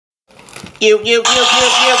You. Is that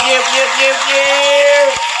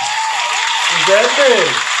big?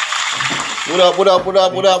 What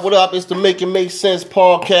up? It's the Make It Make Sense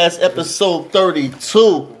podcast, episode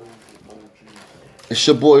 32. It's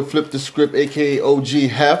your boy Flip the Script, aka OG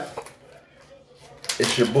Hef.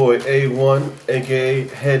 It's your boy A1, aka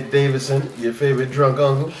Head Davidson, your favorite drunk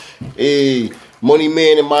uncle. Hey, Money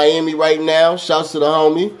Man in Miami right now. Shouts to the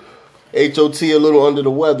homie. HOT a little under the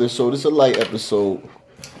weather, so this is a light episode.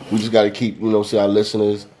 We just got to keep, our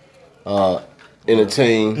listeners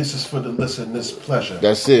entertained. This is for the listener's pleasure.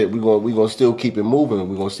 That's it. We're gonna still keep it moving.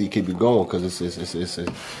 We're gonna keep it going because it's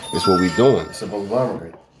what we're doing. It's a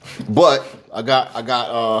conglomerate. But I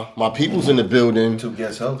got my peoples in the building. Two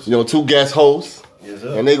guest hosts. Two guest hosts. Yes,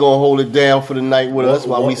 sir. And they gonna hold it down for the night with us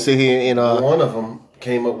while we sit here and one of them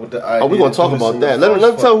came up with the idea. Oh, we're gonna talk about that. Let me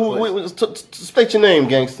tell who. State your name,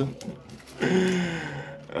 gangster.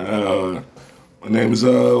 My name is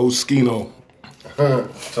Oskino.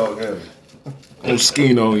 Talk heavy.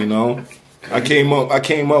 Oskino, I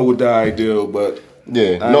came up with the idea, but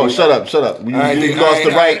shut up. You lost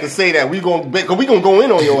the right to say that. We gonna go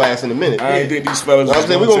in on your ass in a minute. I ain't think these fellas. I'm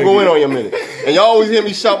saying we gonna go in on you in a minute. And y'all always hear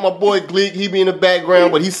me shout my boy Gleek. He be in the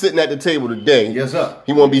background, but he's sitting at the table today. Yes, sir.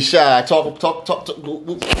 He won't be shy. Talk.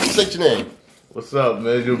 Say your name. What's up,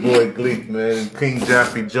 man? It's your boy Gleek, man. King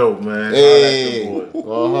Jaffe Joe, man. Hey.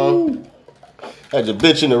 Had your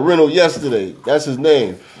bitch in the rental yesterday. That's his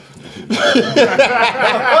name. Alright.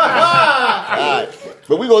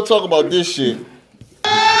 But we gonna talk about this shit.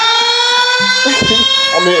 I'm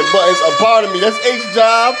hitting buttons. A part of me. That's H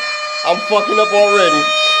job. I'm fucking up already.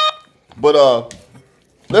 But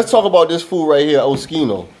let's talk about this fool right here,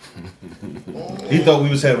 Oskino. He thought we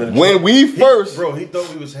was having a he thought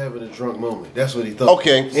we was having a drunk moment. That's what he thought.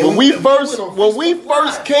 Okay. When we first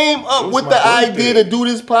came up with the idea to do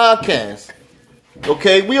this podcast,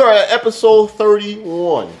 okay, we are at episode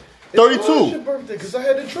 31. 32. It was your birthday because I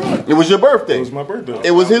had a drunk. It was your birthday. It was my birthday.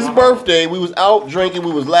 It was his birthday. We was out drinking.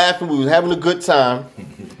 We was laughing. We was having a good time.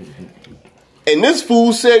 And this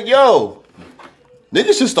fool said, yo,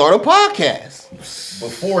 niggas should start a podcast.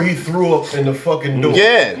 Before he threw up in the fucking door.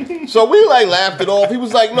 Yeah. So we laughed it off. He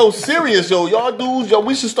was like, no, serious, y'all dudes,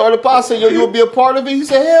 we should start a podcast. I said, you'll be a part of it. He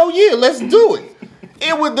said, hell yeah, let's do it.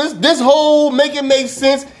 It was this whole Make It Make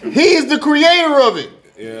Sense. He's the creator of it.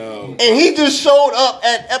 Yeah. And he just showed up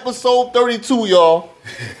at episode 32, y'all.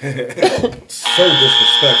 So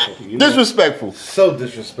disrespectful. Disrespectful. So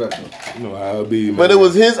disrespectful. You know how it be, man. But it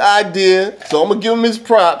was his idea, so I'm going to give him his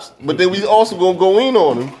props. But then we also going to go in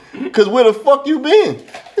on him. Because where the fuck you been?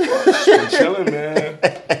 Chilling, man.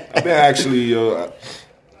 I've been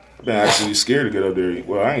actually scared to get up there.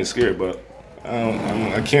 Well, I ain't scared, but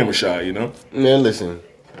I'm camera shy, Man, listen.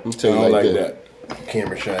 I'm I telling you don't like like that.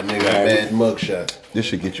 Camera shot, nigga. Bad mug shot. This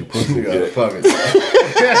should get you pussy. You gotta fuck it.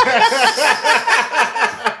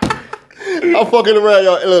 I'm fucking around,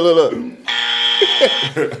 y'all. Look.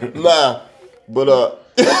 Nah, but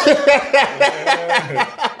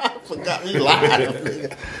forgot we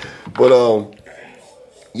live. But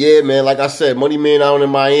yeah, man. Like I said, Money Man out in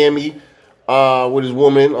Miami with his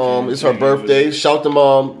woman. It's her birthday. Shout to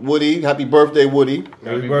Woody. Happy birthday, Woody.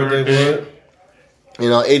 Happy birthday, Wood.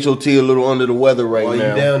 HOT a little under the weather right now. While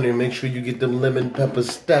you down there, make sure you get them lemon pepper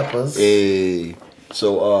steppers. Hey,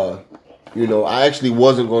 so I actually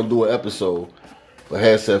wasn't gonna do an episode, but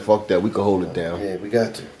Had said, "Fuck that, we can hold it down." Yeah, we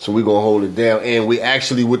got to. So we gonna hold it down, and we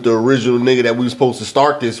actually with the original nigga that we were supposed to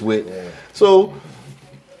start this with. Yeah. So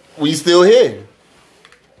we still here.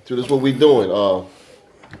 So that's what we doing.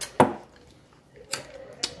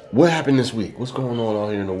 What happened this week? What's going on out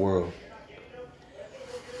here in the world?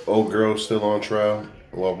 Old girl still on trial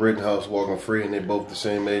while Rittenhouse walking free, and they both the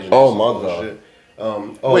same age. Oh my god! Shit.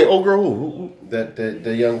 Wait, old girl who? That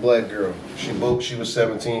young black girl. She was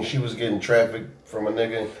 17. She was getting trafficked from a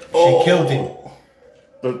nigga. She killed him.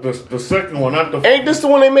 The second one, not the. Ain't this the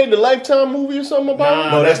one they made the Lifetime movie or something about?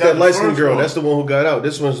 No, that's that light skinned girl. One. That's the one who got out.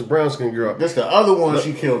 This one's the brown skinned girl. That's the other one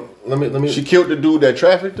she killed. Let me. She killed the dude that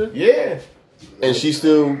trafficked her, Yeah. and she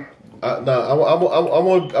still. I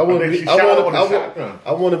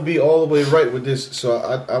want to be all the way right with this, so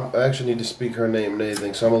I actually need to speak her name and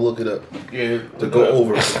everything. So I'm gonna look it up to go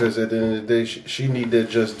over it, because at the end of the day, she need that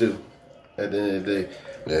just due. At the end of the day,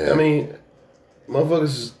 Yeah. I mean,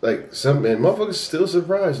 motherfuckers motherfuckers still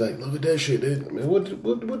surprised. Like, look at that shit. What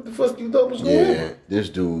the fuck you thought was going on? This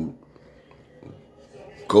dude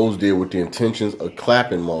goes there with the intentions of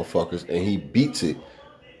clapping motherfuckers, and he beats it.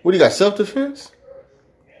 What do you got? Self-defense?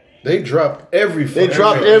 They dropped everything. They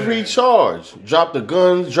dropped every charge. Dropped the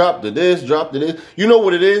guns, dropped the this, dropped the this. You know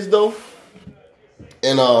what it is, though?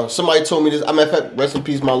 And somebody told me this. I matter of fact, rest in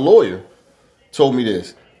peace, my lawyer. told me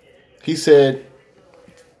this. He said,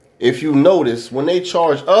 if you notice, when they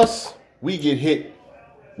charge us, we get hit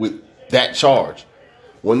with that charge.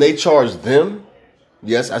 When they charge them,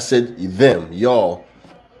 yes, I said them, y'all,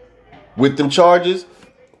 with them charges,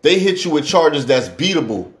 they hit you with charges that's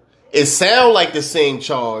beatable. It sound like the same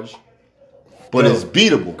charge, but it's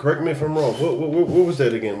beatable. Correct me if I'm wrong. What was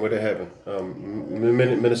that again? Where that happened?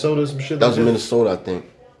 Minnesota, some shit like that? That was in Minnesota, I think.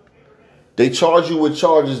 They charge you with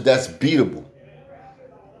charges that's beatable.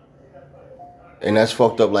 And that's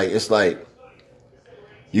fucked up. Like, it's like,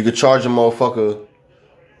 you could charge a motherfucker,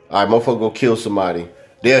 all right, motherfucker go kill somebody.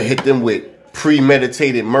 They'll hit them with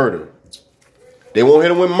premeditated murder. They won't hit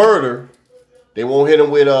them with murder. They won't hit them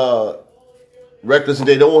with reckless and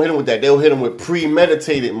they won't hit them with that. They'll hit them with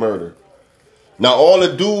premeditated murder. Now, all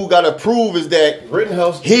the dude got to prove is that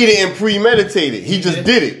Rittenhouse, he didn't premeditate it. He just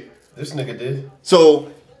did it. This nigga did.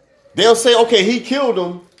 So they'll say, okay, he killed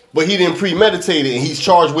him, but he didn't premeditate it, and he's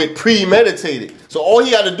charged with premeditated. So all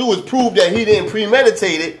he got to do is prove that he didn't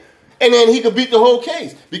premeditate it, and then he could beat the whole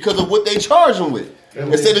case because of what they charge him with.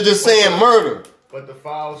 Instead of just saying murder. But the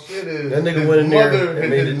foul shit is that nigga went in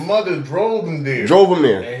there. His mother drove him there. Drove him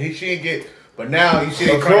there. And she didn't get... But now you see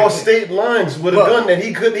they across state lines with a gun that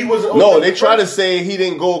he wasn't. No, they try to say he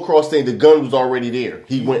didn't go across state. The gun was already there.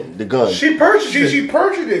 He went the gun. She purchased it. She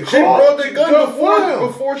purchased it. She brought the gun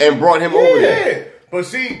before she brought him over there. But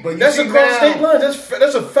that's across state lines.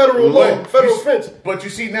 That's a federal law, federal offense. But you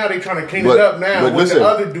see now they trying to clean it up now. With the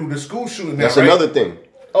other dude, the school shooting. That's another thing.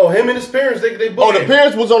 Oh, him and his parents, they both. Oh, the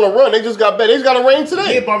parents was on the run. They just got back. They just got a rain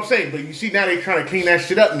today. Yeah, but I'm saying, but you see now they trying to clean that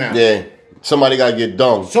shit up now. Yeah, somebody got to get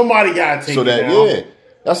dunked. Somebody got to take it down. Yeah.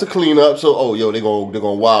 That's a cleanup. So, they're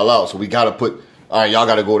gonna wild out. So we gotta put. All right, y'all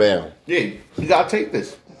gotta go down. Yeah, you gotta take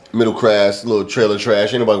this. Middle class, little trailer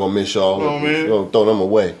trash. Ain't nobody gonna miss y'all. No, man. Gonna throw them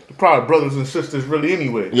away. They're probably brothers and sisters, really.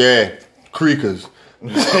 Anyway. Yeah, creekers.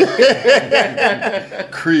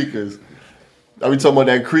 Creekers. I be talking about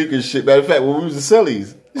that creekers shit. Matter of fact, when we was at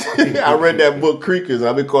Cellies, I read that book Creekers.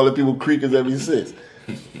 I've been calling people creekers ever since.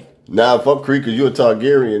 Nah, fuck creekers. You a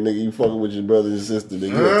Targaryen, nigga. You fucking with your brothers and sisters. Nigga.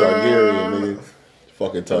 You a Targaryen, nigga.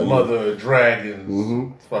 Fucking Targaryen. Mother of dragons.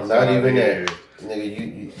 Mm-hmm. Not even that.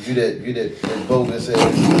 Nigga, you that bogus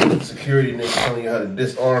ass security nigga telling you how to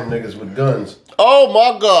disarm niggas with guns. Oh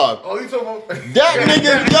my God. Oh, you talking about that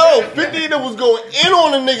nigga, yo, 50 that was going in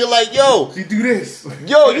on a nigga like, yo. You do this.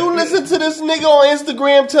 Yo, you listen to this nigga on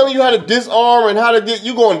Instagram telling you how to disarm and how to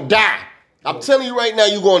you gonna die. I'm telling you right now,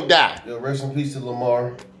 you gonna die. Yo, rest in peace to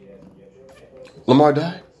Lamar. Lamar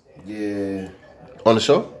died? Yeah. On the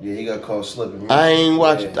show? Yeah, he got caught slipping. I ain't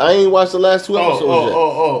watched the last 2 episodes yet.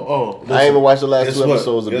 Listen, I ain't even watched the last 2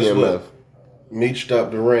 episodes of BMF. Meech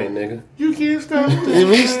stopped the rain, nigga. You can't stop the rain.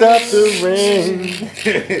 Meech stop the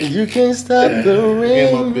rain. You can't stop the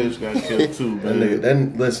rain. And my bitch got killed too, man.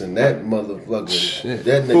 That motherfucker. Shit.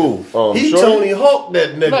 That nigga. Who? He Tony Hawk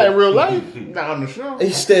that nigga. Not in real life. Not on the show.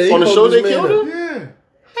 He on the show they killed him? Yeah.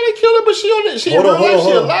 How they killed her, but she in real life,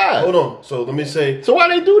 she alive. Hold on. So let me say. So why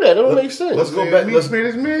they do that? That don't make sense. Let's go back. Let's make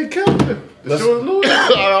this man kill him. The show is losing.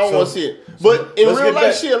 I don't want to see it. But in real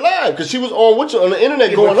life, she alive because she was on the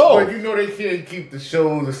internet going on. But you know they can't keep the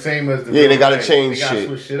show the same as the. Yeah, they gotta change shit. They gotta shit.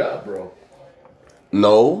 switch shit up, bro.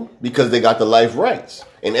 No, because they got the life rights,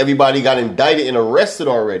 and everybody got indicted and arrested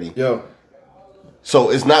already. Yo. So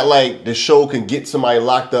it's not like the show can get somebody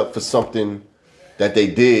locked up for something that they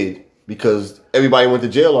did because everybody went to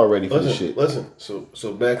jail already for the shit. Listen.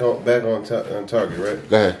 So back on target, right?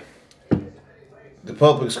 Go ahead. The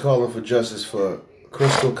public's calling for justice for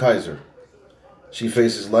Crystal Kaiser. She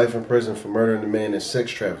faces life in prison for murdering a man and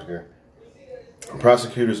sex trafficker.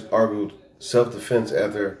 Prosecutors argued self-defense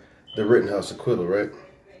after the Rittenhouse acquittal, right?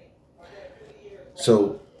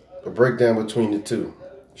 So, a breakdown between the two.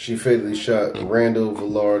 She fatally shot Randall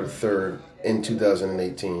Villard III in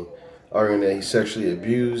 2018, arguing that he sexually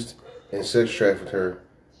abused and sex trafficked her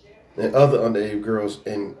and other underage girls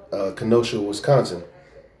in Kenosha, Wisconsin.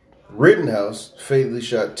 Rittenhouse fatally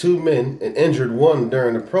shot 2 men and injured one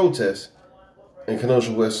during a protest in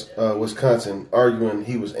Kenosha, Wisconsin, arguing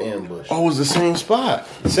he was ambushed. Oh, it was the same spot.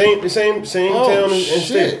 Same town and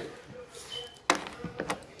state.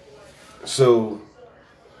 So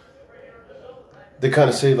they kind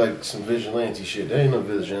of say like some vigilante shit. There ain't no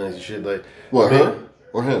vigilante shit. Like what, her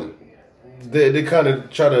or him? They kind of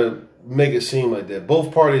try to make it seem like that.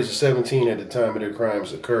 Both parties are 17 at the time of their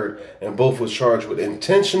crimes occurred, and both was charged with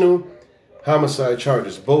intentional homicide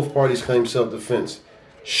charges. Both parties claim self-defense.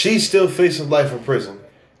 She's still facing life in prison.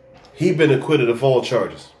 He been acquitted of all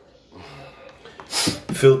charges.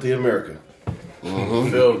 Filthy America.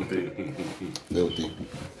 Mm-hmm. Filthy. Filthy.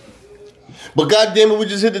 But goddamn it, we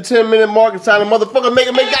just hit the 10-minute mark. It's time to motherfucker make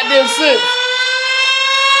goddamn sense.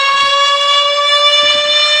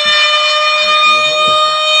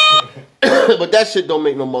 But that shit don't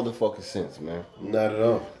make no motherfucking sense, man. Not at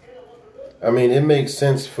all. I mean, it makes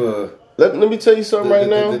sense for... Let me tell you something right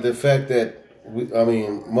now. The fact that,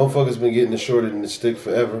 motherfuckers been getting the short end of the stick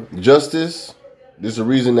forever. Justice, there's a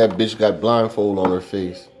reason that bitch got blindfold on her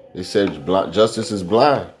face. They said justice is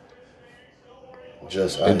blind.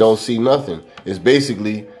 And don't see nothing. It's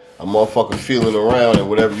basically a motherfucker feeling around, and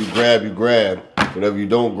whatever you grab, you grab. Whatever you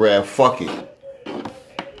don't grab, fuck it.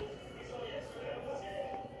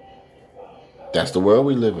 That's the world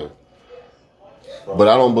we live in. But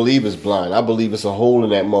I don't believe it's blind. I believe it's a hole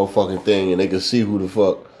in that motherfucking thing and they can see who the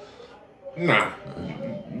fuck. Nah.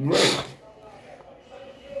 Right.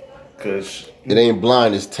 Cause it ain't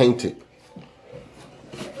blind, it's tainted.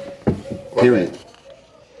 Period.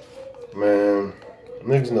 Man,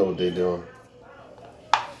 niggas know what they doing.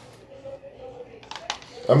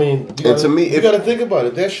 I mean, you gotta think about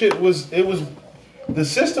it. That shit the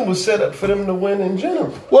system was set up for them to win in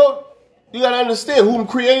general. Well, you gotta understand who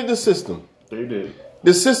created the system. They did.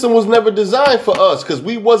 The system was never designed for us because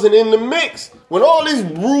we wasn't in the mix. When all these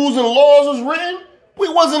rules and laws was written, we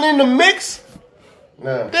wasn't in the mix.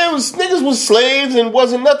 Nah. Niggas was slaves and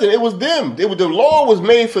wasn't nothing. It was them. The law was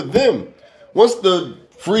made for them. Once the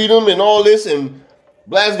freedom and all this and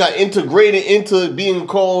blacks got integrated into being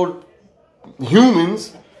called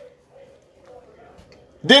humans,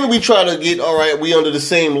 then we try to get, all right, we under the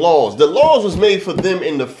same laws. The laws was made for them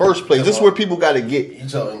in the first place. This is where people got to get. You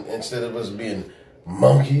talking, instead of us being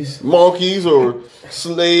monkeys or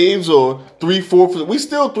slaves or 3/4. We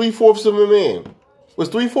still 3/4 of a man. Was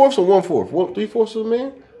 3/4 or 1/4? What, 3/4 of a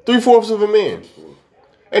man? 3/4 of a man.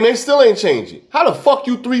 And they still ain't changing. How the fuck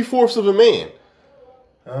you 3/4 of a man?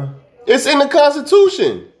 Huh? It's in the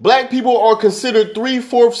Constitution. Black people are considered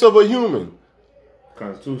 3/4 of a human.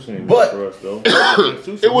 Constitution ain't made for us though.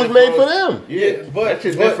 It was made for them. Yeah, but that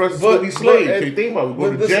shit's made for us to be slaves. So you think about it, we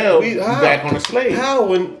go to jail, you back on a slave. How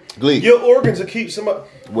when Gleek. Your organs will keep somebody.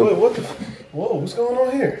 Wait, what the? Whoa, what's going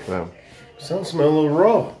on here? Wow. Something smell a little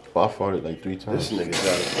raw. I farted like 3 times. This nigga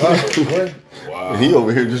got it. Wow. He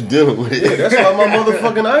over here just dealing with it. Yeah, that's why my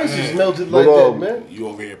motherfucking ice is melted like that, man. You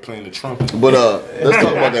over here playing the trumpet. But let's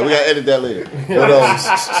talk about that. We gotta edit that later.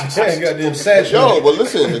 But goddamn sash. Yo, but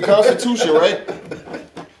listen, the Constitution, right?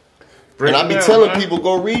 And I be telling people,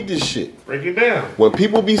 go read this shit. Break it down. When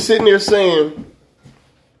people be sitting there saying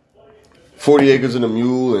 40 acres and a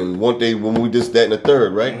mule and one day when we this, that, and the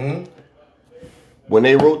third, right? Mm-hmm. When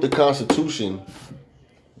they wrote the Constitution,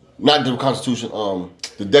 not the Constitution,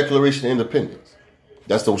 the Declaration of Independence.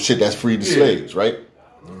 That's the shit that's freed the slaves, right?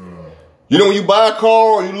 You know when you buy a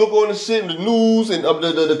car or you look on the shit in the news and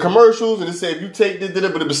the commercials and it say if you take this,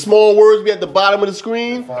 but the small words be at the bottom of the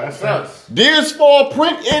screen. That's us. There's small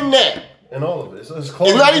print in that. And all of it. It's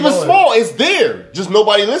not even small. It's there. Just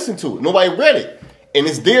nobody listened to it. Nobody read it. And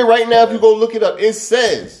it's there right now if you go look it up. It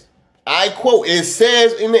says, I quote, it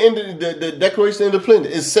says in the end of the Declaration of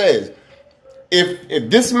Independence, it says, if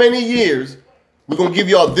this many years, we're going to give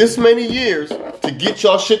y'all this many years to get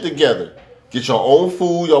y'all shit together. Get your own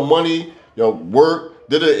food, your money, your work.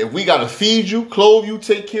 If we got to feed you, clothe you,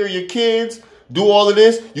 take care of your kids, do all of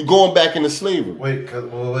this, you going back into slavery. Wait. It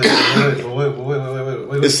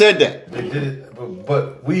said that. They did it,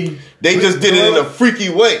 but we... They just did it in a freaky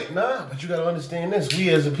way. Nah, but you got to understand this. We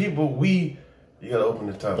as a people, you got to open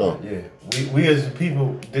the top. Oh. Yeah. We as a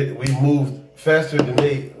people, we moved faster than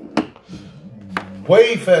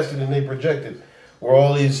way faster than they projected. Where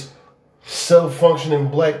all these self-functioning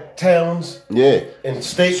black towns, and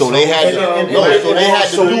states. So they had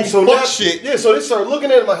to do fuck shit. Yeah, so they start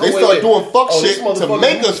looking at it like they start doing fuck shit to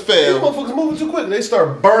make us fail. These motherfuckers moving too quick. They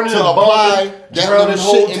start burning to apply drowning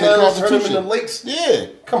shit in the Constitution. Turn them in the lakes. Yeah,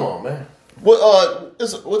 come on, man. Well,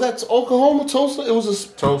 that's Oklahoma, Tulsa. It was a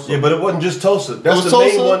Tulsa. Yeah, but it wasn't just Tulsa. That's the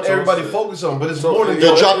main one everybody focused on. But it's more than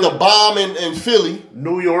they dropped a bomb in Philly,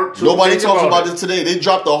 New York. Nobody talks about this today. They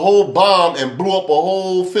dropped a whole bomb and blew up a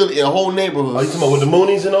whole Philly, a whole neighborhood. Are you talking about with the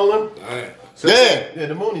Moonies and all them? Yeah,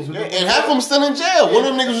 the Moonies. And half of them still in jail. One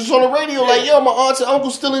of them niggas was on the radio like, yo, my aunt and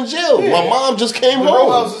uncle still in jail. Yeah. My mom just came home.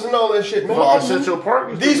 Row houses and all that shit, man. Central Park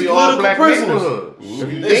used these to be political all black prisoners.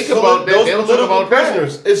 If you think about that, those political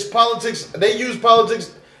prisoners. It's politics. They use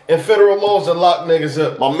politics and federal laws to lock niggas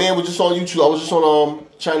up. My man was just on YouTube. I was just on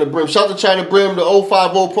China Brim. Shout out to China Brim, the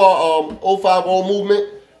 050 movement.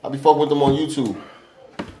 I be fucking with them on YouTube.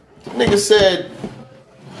 The nigga said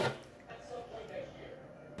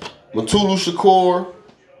Mutulu Shakur,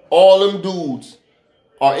 all them dudes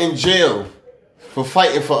are in jail for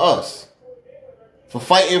fighting for us. for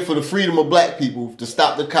fighting for the freedom of black people to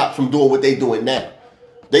stop the cops from doing what they doing now.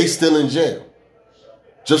 They still in jail.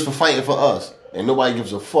 Just for fighting for us. And nobody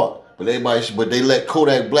gives a fuck. But they let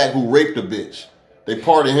Kodak Black, who raped a bitch, they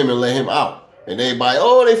pardoned him and let him out. And everybody,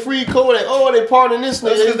 oh, they freed Kodak. Oh, they pardoned this nigga.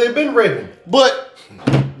 That's because they've been raping. But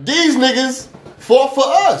these niggas fought for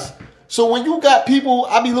us. So when you got people,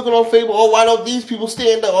 I be looking on Facebook, oh, why don't these people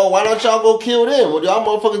stand up? Oh, why don't y'all go kill them? Well, y'all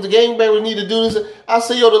motherfuckers, the gangbangers need to do this. I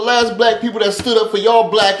say, yo, the last black people that stood up for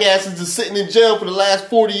y'all black asses is sitting in jail for the last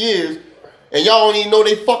 40 years, and y'all don't even know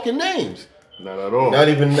their fucking names. Not at all. Not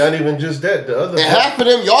even just that. The other and half of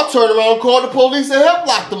them, y'all turn around and call the police and help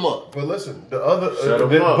lock them up. But listen, the other Shut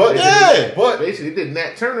them up. But basically did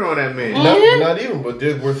Nat Turner on that man. Not even, but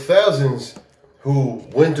there were thousands who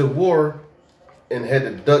went to war and had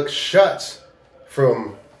to duck shots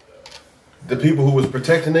from the people who was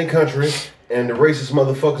protecting their country and the racist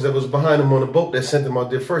motherfuckers that was behind them on the boat that sent them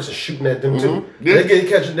out there first and shooting at them too. Yeah.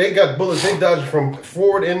 They got bullets, they dodging from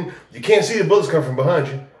forward and you can't see the bullets come from behind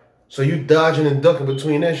you. So you dodging and ducking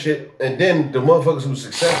between that shit. And then the motherfuckers who were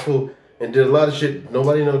successful and did a lot of shit,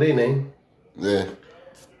 nobody know their name. Yeah.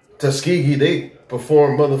 Tuskegee, they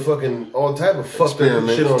performed motherfucking all type of fucked up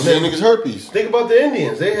shit on them. Niggas herpes. Think about the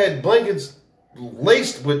Indians. They had blankets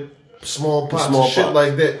laced with smallpox and shit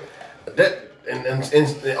like that.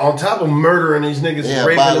 And on top of murdering these niggas, yeah,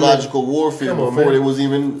 raping biological warfare before it was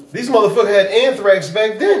even. These motherfuckers had anthrax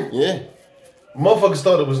back then. Yeah, motherfuckers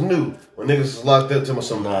thought it was new when niggas was locked up to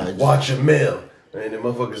some watch your mail. And the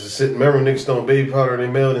motherfuckers is sitting. Remember niggas throwing baby powder in their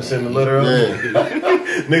mail and sending a letter out. Yeah.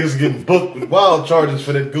 Niggas getting booked with wild charges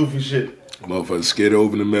for that goofy shit. Motherfuckers scared to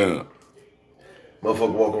open the mail.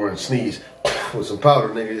 Motherfucker walk around and sneeze with some powder,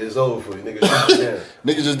 nigga. It's over for you, nigga.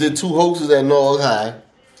 Niggas just did 2 hoaxes at Nog High.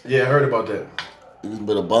 Yeah, I heard about that. It was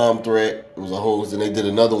but a bomb threat. It was a hoax, and they did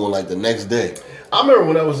another one like the next day. I remember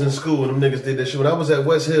when I was in school and them niggas did that shit. When I was at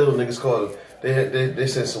West Hill, niggas called it. They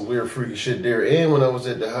said some weird freaky shit there. And when I was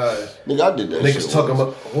at the high, nigga, I did that. Niggas talking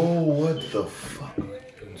about, oh, what the fuck?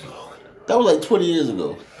 That was like 20 years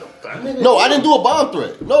ago. No, I didn't do a bomb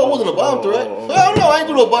threat. No, it wasn't a bomb threat. Hell no, I ain't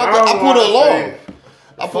do no bomb threat. I put an alarm.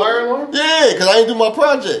 A fire alarm? Yeah, because I ain't do my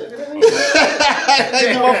project. I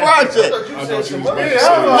ain't do my project. No,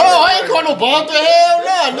 I ain't call no bomb threat.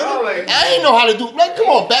 Hell no, nigga. I ain't know how to do. Like, come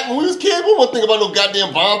on, back when we was kids, we wouldn't think about no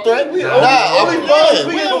goddamn bomb threat. Only bombs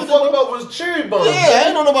we gave a fuck about was cherry bombs. Yeah, I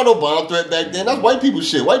ain't know about no bomb threat back then. That's white people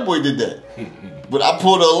shit. White boy did that. But I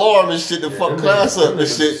pulled an alarm and shit to fuck class up and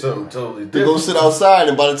shit. Something totally different. To go sit outside,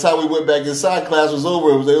 and by the time we went back inside, class was over.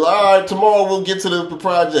 It was like, all right, tomorrow we'll get to the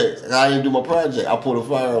project. I didn't do my project. I pulled a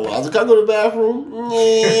fire alarm. I was like, can I go to the bathroom?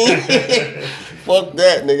 Fuck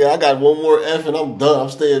that, nigga. I got one more F and I'm done. I'm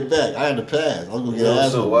staying back. I had to pass. I was gonna get an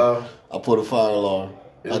ass. So wild. I put a fire alarm.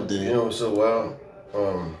 I did. You know what's so wild?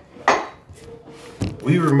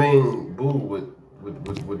 We remain boo with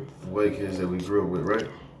white kids that we grew up with, right?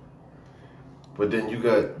 But then you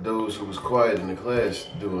got those who was quiet in the class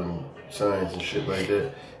doing science and shit like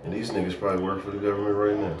that. And these niggas probably work for the government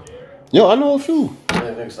right now. Yo, I know a few.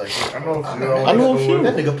 And niggas like, I know a few.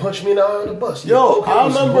 That nigga punched me in the eye on the bus. Yo, I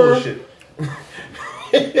remember.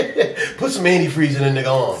 Put some antifreeze in that nigga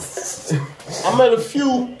on. I met a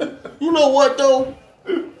few. You know what though?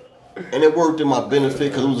 And it worked in my benefit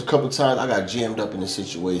because it was a couple times I got jammed up in a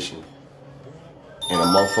situation. And a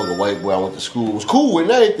motherfucker white boy I went to school was cool with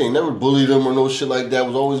anything. Never bullied them or no shit like that.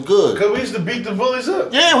 Was always good. Cause we used to beat the bullies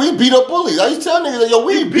up. Yeah, we beat up bullies. I used to tell niggas, yo,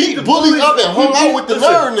 we beat the bullies up and hung out with the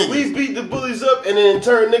nerd niggas. We beat the bullies up and then in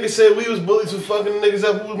turn niggas said we was bullies for fucking niggas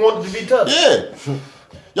up who wanted to be tough. Yeah.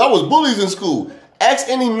 Y'all was bullies in school. Ask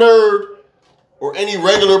any nerd or any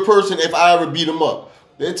regular person if I ever beat them up.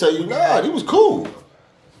 They'll tell you, nah, he was cool.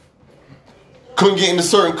 Couldn't get into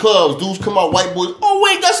certain clubs. Dudes come out, white boys. Oh,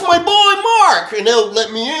 wait, that's my boy Mark. And they'll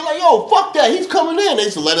let me in. Like, yo, fuck that. He's coming in. They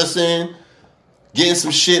used to let us in. Getting some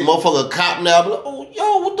shit. Motherfucker, a cop now. Like, oh,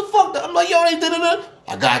 yo, what the fuck? I'm like, yo, they did it.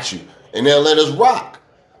 I got you. And they'll let us rock.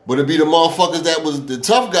 But it'd be the motherfuckers that was the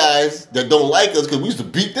tough guys that don't like us because we used to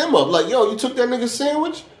beat them up. Like, yo, you took that nigga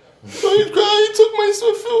sandwich? No, you took my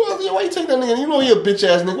food. Why you take that nigga? You know he a bitch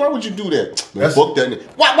ass nigga. Why would you do that? Man, fuck that nigga.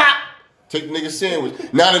 Why? Take the nigga sandwich.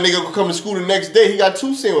 Now the nigga will come to school the next day. He got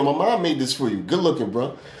 2 sandwiches. My mom made this for you. Good looking,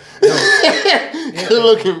 bro. Good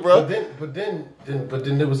looking, bro. But then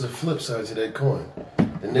there was a flip side to that coin.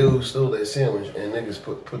 The nigga who stole that sandwich and niggas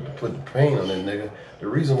put the pain on that nigga. The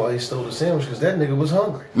reason why he stole the sandwich because that nigga was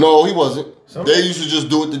hungry. No, he wasn't. They used to just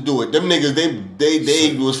do it to do it. Them niggas,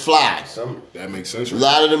 they was fly. That makes sense. A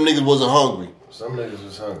lot of them niggas wasn't hungry. Some niggas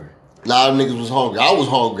was hungry. A lot of niggas was hungry. I was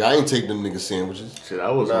hungry. I ain't take them niggas sandwiches. Shit, I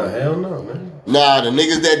was hell no, man. Nah, the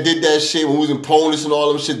niggas that did that shit when we was in Ponus and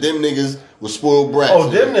all them shit, them niggas was spoiled brats. Oh,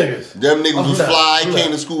 them niggas. Them niggas was fly,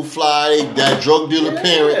 came to school fly, they got drug dealer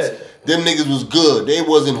parents. Them niggas was good. They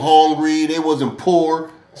wasn't hungry, they wasn't poor.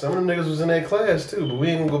 Some of them niggas was in that class too, but we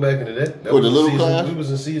ain't gonna go back into that. That was was the little season, class? We was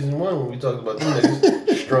in season 1 when we talked about them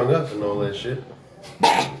niggas strung up and all that shit.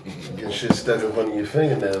 Getting shit stuck in front of your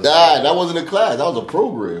fingernails. Nah, that wasn't a class. That was a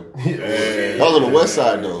program. That was on the west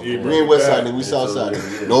side though. We ain't west side, nigga. We south side.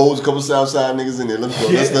 No, there's a couple south side niggas in there. Let's go.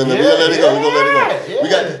 Let's let it go. We gonna let it go. We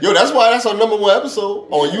got that's why that's our #1 episode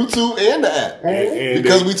on YouTube and the app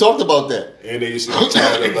because we talked about that. And they used to be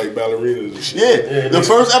tied up like ballerinas and shit. Yeah, the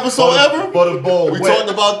first episode ever. Butterball. We talked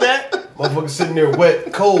about that. Motherfucker sitting there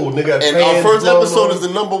wet, cold, nigga. And our first episode is the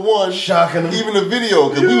 #1. Shocking them. Even the video,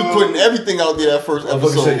 because we was putting everything out there that first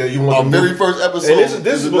episode. Said, you want our very first episode. And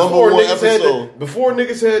this is before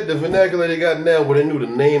niggas had the vernacular they got now where they knew the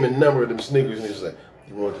name and number of them sneakers. And it was like,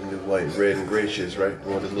 you want them new white, red, and gray shits, right?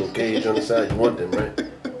 You want this little cage on the side? You want them, right?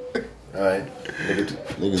 Alright.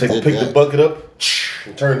 Nigga, pick the bucket up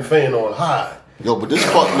and turn the fan on high. Yo, but this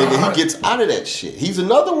fuck nigga, he gets out of that shit. He's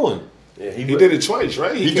another one. Yeah, he did it twice,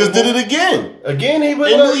 right? He just did it again. Again, he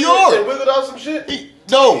went in New York. And wiggled out some shit.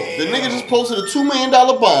 No, the nigga just posted a $2 million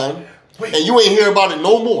bond, and you ain't hear about it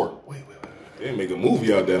no more. Wait. They make a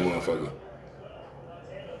movie out that motherfucker.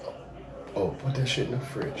 Oh, put that shit in the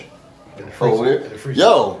fridge. In the freezer.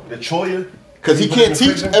 Yo, the Choya. Because he can't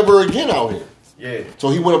teach ever again out here. Yeah. So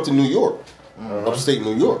he went up to New York, upstate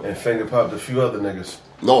New York, and finger popped a few other niggas.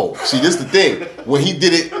 No, see, this the thing. When he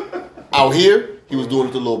did it out here, he was doing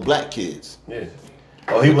it to little black kids. Yeah.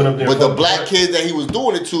 Oh, he went up there. But the black kids that he was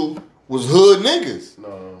doing it to was hood niggas.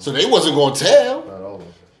 No. So they wasn't gonna tell. Not all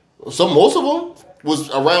of them. Most of them was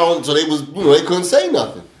around, so they was, they couldn't say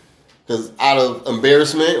nothing. Because out of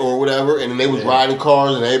embarrassment or whatever, and then they was riding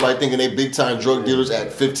cars and everybody thinking they big time drug dealers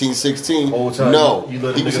at 15, 16. No, he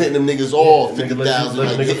was hitting them niggas off, 50,000,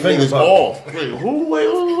 like hitting niggas off. Who?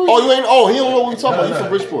 Oh, you ain't? Oh, he don't know what we talking about. He from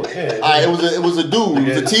Bridgeport. Yeah, all right, it was a dude. He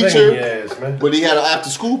was a teacher, but he had an after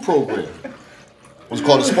school program. It was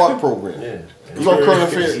called a Spark program. Yeah. It was on Current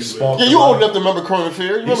Affairs. Yeah, you old enough to remember Current Affairs.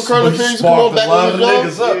 You remember Current Affairs? Come on, back when he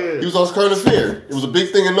was young. He was on Current Affairs. It was a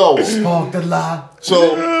big thing in Norway. Spark the lie.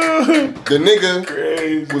 So the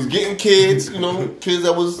nigga was getting kids, kids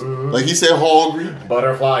that was, like he said, hungry.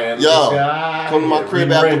 Butterfly in the sky. Come to my crib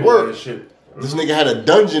after work. This nigga had a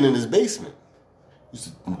dungeon in his basement. Used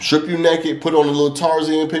to strip you naked, put on a little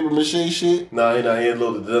Tarzan paper mache shit. Nah, he had a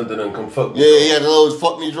little dun come fuck me. Yeah, he had a little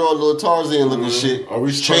fuck me draw, a little Tarzan looking shit. Are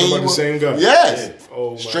we talking about the same guy? Yes. Yeah.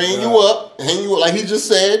 Oh, strain you up, hang you up like he just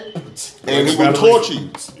said, and he would torture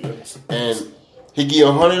you. And he give you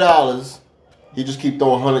 $100. He just keep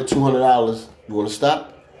throwing $100, $200. You want to stop?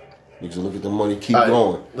 Niggas look at the money, keep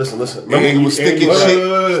going. Listen. Remember he was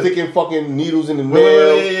sticking fucking needles in the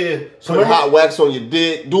nail, putting hot wax on your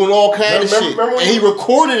dick, doing all kind of shit. And he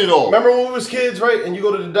recorded it all. Remember when we was kids, right? And you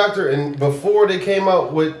go to the doctor, and before they came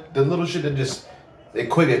out with the little shit that just, they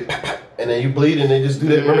quick it, and then you bleed, and they just do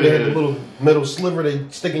that. Remember they had the little metal sliver they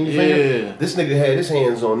stick in your finger? This nigga had his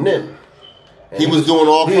hands on them. He was doing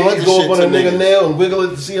all kinds of shit. He'd go up on a nigga nail and wiggle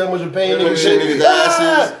it to see how much of pain niggas shit niggas'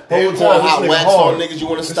 asses. Pouring hot wax on niggas. You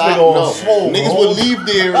want to stop? No. Niggas would leave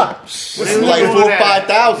there with like 4,000 or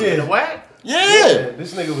 5,000. Yeah, what? Yeah.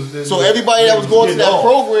 This nigga was. So everybody that was going to that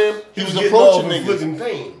program, he was approaching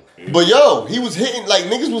niggas. But yo, he was hitting like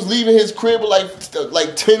niggas was leaving his crib with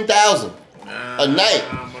like 10,000 a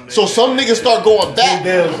night. So some niggas start going back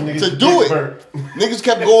to do it. Niggas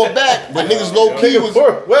kept going back, but niggas low key was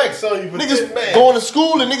niggas going to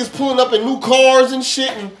school and niggas pulling up in new cars and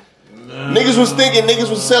shit. And niggas was thinking niggas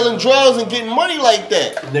was selling drugs and getting money like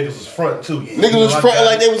that. Niggas was front too. Niggas was fronting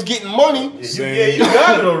like they was getting money. Yeah, you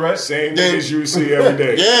got it all right. Same niggas you see every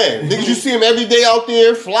day. Yeah, niggas you see him every day out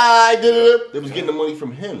there, fly, They was getting the money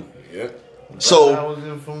from him. Yeah. So so I'm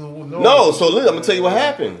gonna tell you what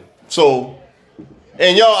happened. So.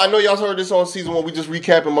 And y'all, I know y'all heard this on season 1. We just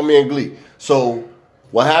recapping my man Glee. So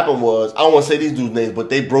what happened was, I don't want to say these dudes' names, but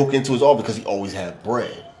they broke into his office because he always had bread.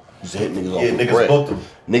 He used to hit niggas off with bread. Booked him.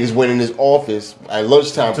 Niggas went in his office at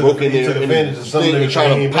lunchtime, broke in there and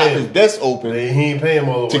trying to pop his desk open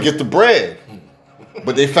to get the bread.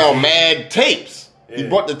 But they found mad tapes. Yeah. He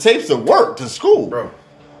brought the tapes to work, to school. Bro.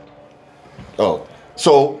 Oh.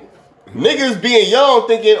 So niggas being young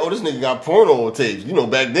thinking, this nigga got porno tapes.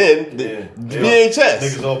 Back then,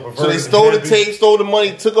 VHS. So they stole the tape, stole the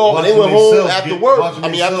money, took off, and they went home after work.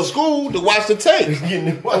 After school to watch the tape.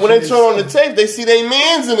 And when they turn on the tape, they see they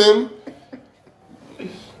mans in them.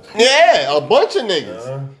 Yeah, a bunch of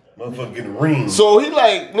niggas. Motherfucker getting reamed. So he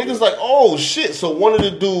like, niggas like, oh shit. So one of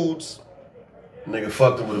the dudes, nigga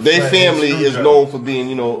fucked him with a their family is known for being,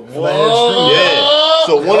 you know, yeah.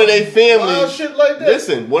 So one of their families, shit like that.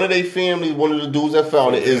 Listen, one of their families, one of the dudes that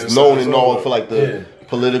found it is known and known for like the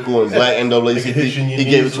political and black NAACP. He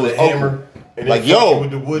gave it to his uncle. Like, yo,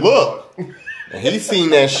 look. And he seen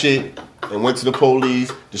that shit and went to the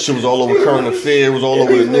police. The shit was all over current affairs, was all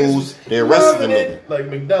over the news. They arrested the nigga. Like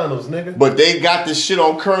McDonald's, nigga. But they got this shit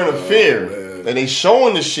on current affairs. And they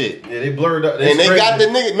showing the shit. Yeah, they blurred up. And they got the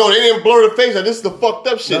nigga. No, they didn't blur the face out. This is the fucked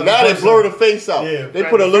up shit. Now they blur the face out. Yeah, they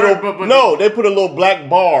put a little. No, they put a little black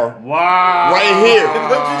bar. Wow. Right here.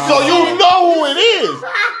 So you know who it is.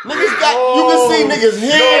 Niggas got. You can see niggas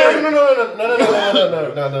here.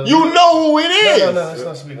 No. You know who it is. No, let's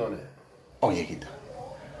not speak on that. Oh yeah, he did.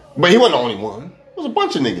 But he wasn't the only one. It was a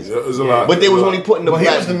bunch of niggas. Yeah, it was a lot. But they was only putting the black.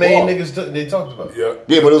 He was the main niggas they talked about. Yeah.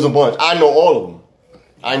 Yeah, but it was a bunch. I know all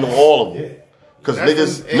of them. Because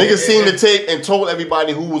niggas seen the tape and told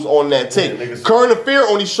everybody who was on that tape. Current Affair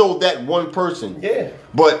only showed that one person. Yeah.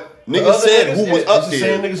 But niggas said who was up there.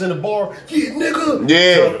 Same niggas in the bar. Yeah, nigga.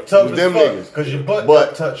 Yeah. Tough them as fuck, niggas. because your butt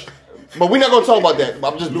got touched. But we're not going to talk about that.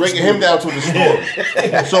 I'm just breaking him down to the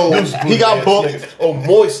story. So he got booked. Oh,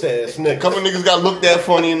 moist ass nigga. A couple niggas got looked at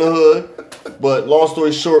funny in the hood. But long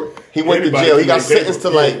story short, he went to jail. He got sentenced to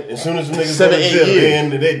like as soon as the niggas 7, 8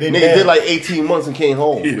 years. They nigga did like 18 months and came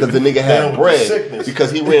home because the nigga had bread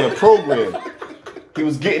because he ran a program. He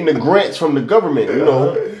was getting the grants from the government, you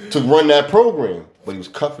know, to run that program. But he was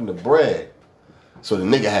cuffing the bread. So the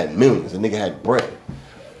nigga had millions. The nigga had bread.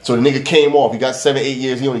 So the nigga came off. He got 7, 8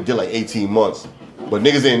 years. He only did like 18 months. But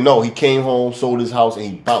niggas didn't know. He came home, sold his house, and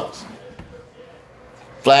he bounced.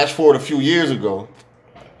 Flash forward a few years ago,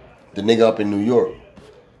 the nigga up in New York,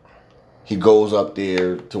 he goes up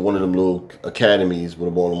there to one of them little academies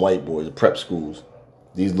with all them white boys, the prep schools.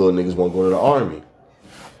 These little niggas want to go to the army.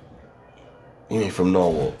 He ain't from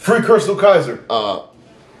Norwalk. Free Crystal Kaiser.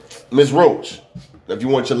 Miss Roach. If you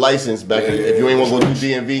want your license back, if you ain't want to go do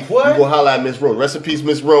DMV, you go holla at Miss Roach. Rest in peace,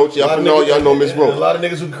 Miss Roach. Y'all know Miss Roach. A lot of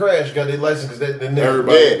niggas who crash got their license because they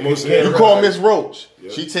everybody. You call Miss Roach.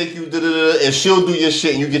 Yeah. She take you and she'll do your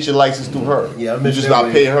shit and you get your license through her. Yeah, you just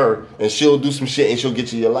gotta pay her and she'll do some shit and she'll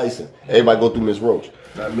get you your license. Everybody go through Miss Roach.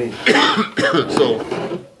 Not me.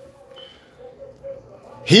 So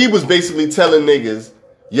he was basically telling niggas,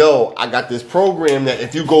 yo, I got this program that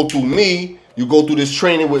if you go through me, you go through this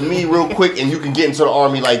training with me real quick and you can get into the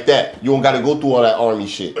army like that. You don't got to go through all that army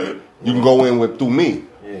shit. You can go in through me.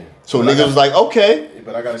 Yeah. So niggas was like, okay.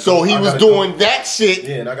 So he was doing that shit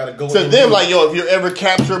and I gotta go to them like, yo, if you're ever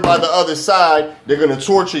captured by the other side, they're going to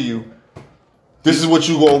torture you. This is what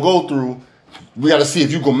you going to go through. We got to see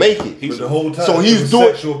if you can make it. The whole time, so he's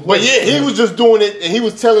doing, but he was just doing it and he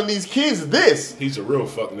was telling these kids this. He's a real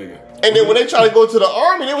fuck nigga. And then when they try to go to the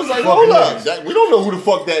army, they was like, hold up, we don't know who the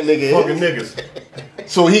fuck that nigga is. Fucking niggas.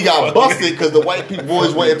 So he got busted because the white people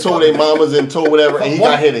boys went and told their mamas and told whatever, and he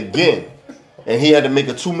got hit again. And he had to make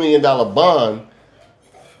a $2 million bond,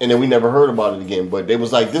 and then we never heard about it again. But they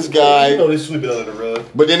was like, this guy. You know they sweep it under the rug.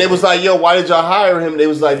 But then they was like, yo, why did y'all hire him? They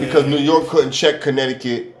was like, because New York couldn't check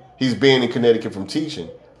Connecticut. He's banned in Connecticut from teaching,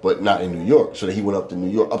 but not in New York. So he went up to New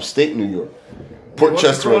York, upstate New York. Port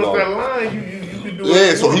Chester and all.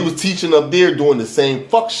 Yeah, so he was teaching up there doing the same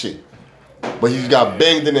fuck shit. But he got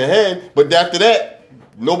banged in the head. But after that,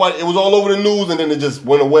 nobody. It was all over the news, and then it just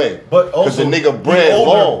went away. But also, the nigga bread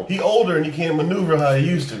long. He older and he can't maneuver how he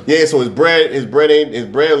used to. Yeah, so his bread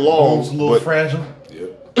long. It's a little fragile.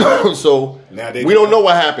 Yep. So we don't know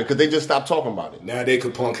what happened because they just stopped talking about it. Now they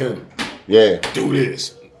could punk him. Yeah. Do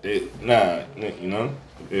this. You know,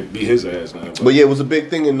 it'd be his ass now. But yeah, it was a big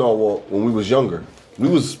thing in Norwalk when we was younger. We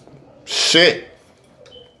was shit.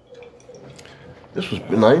 This was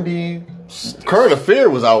 90. Current Affair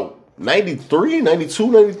was out 93,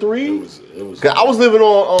 92, 93. It was. I was living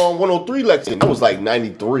on 103 Lexington. That was like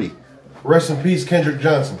 93. Rest in peace, Kendrick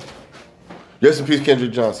Johnson. Rest in peace,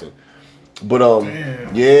 Kendrick Johnson. But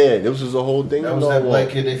yeah, this was a whole thing. That was that black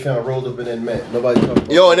kid they found rolled up in that mat. Nobody talking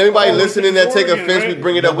about. Yo, and everybody listening that take offense, we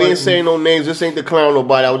bring it up. We ain't saying no names. This ain't to clown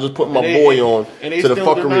nobody. I was just putting my boy on to the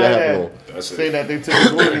fuckery that happened on. Say that they took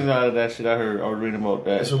his organs out of that shit. I was reading about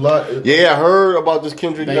that. It's a lot. Yeah, I heard about this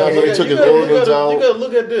Kendrick Johnson. They took his organs out. You gotta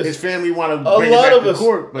look at this. His family want to bring it back to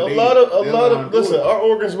court, but a lot of listen. Our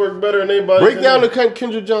organs work better than anybody. Break down the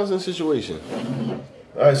Kendrick Johnson situation.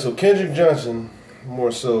 All right, so Kendrick Johnson,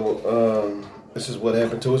 more so. This is what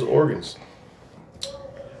happened to his organs.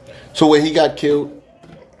 So when he got killed?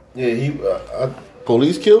 Yeah,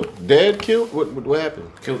 Police killed? Dad killed? What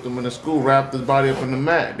happened? Killed him in the school, wrapped his body up in the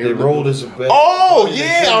mat. They rolled his bed. Oh,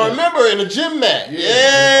 yeah, I remember in the gym mat.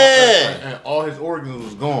 Yeah. And all his organs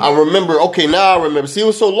was gone. I remember. Okay, now I remember. See, it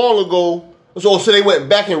was so long ago. So they went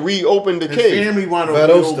back and reopened the case. His family wound up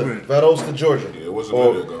Valdosta, Georgia. Yeah, it wasn't a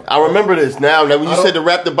minute ago. I remember this now. Now, when you said to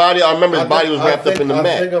wrap the body, I remember his body was wrapped up in the mat.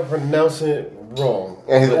 I think I'm pronouncing it wrong.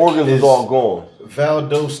 And his organs was all gone.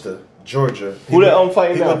 Valdosta, Georgia. Who that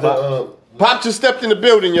fighting now? Pop just stepped in the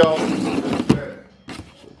building, y'all. He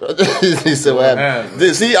said, "What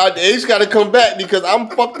happened?" See, H got to come back because I'm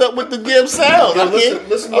fucked up with the damn sound. I'm about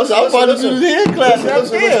to do the hand clap. I'm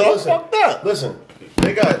fucked up. Listen,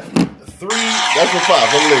 they got 3. That's for 5.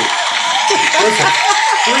 I'm late. Listen,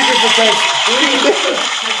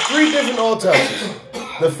 3 different autopsies.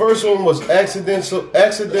 The first one was accidental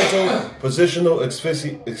positional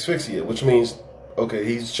asphyxia, which means, okay,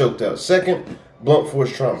 he's choked out. Second, blunt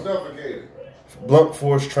force trauma. Blunt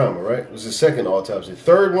force trauma, right? It was the second autopsy.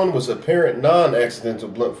 Third one was apparent non-accidental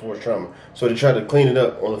blunt force trauma. So they tried to clean it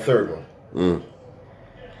up on the third one.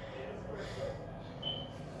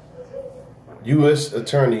 U.S.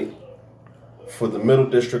 Attorney for the Middle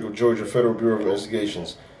District of Georgia Federal Bureau of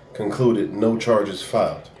Investigations concluded no charges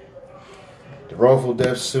filed. The wrongful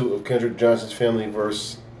death suit of Kendrick Johnson's family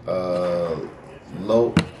versus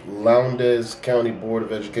Lowndes County Board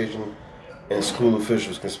of Education and school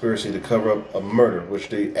officials conspiracy to cover up a murder, which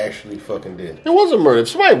they actually fucking did. It was a murder. If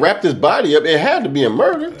somebody wrapped his body up, it had to be a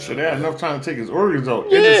murder. So they had enough time to take his organs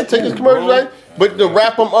out. Yeah, take his commercial right. But to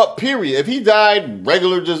wrap him up, period. If he died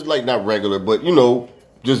regular, just like not regular, but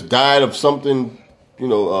just died of something,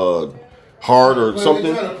 hard or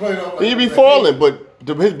something, he'd be falling. But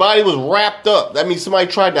his body was wrapped up. That means somebody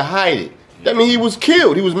tried to hide it. That means he was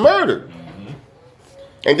killed. He was murdered.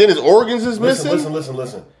 And then his organs is missing.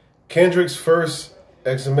 Listen. Kendrick's first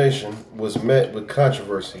exhumation was met with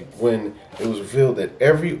controversy when it was revealed that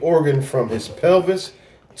every organ from his pelvis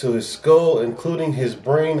to his skull, including his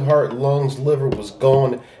brain, heart, lungs, liver, was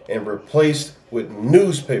gone and replaced with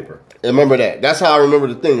newspaper. Remember that. That's how I remember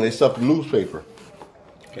the thing. They stuffed the newspaper.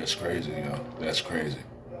 That's crazy, yo. That's crazy.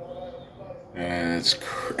 That's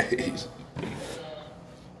crazy.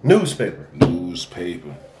 Newspaper.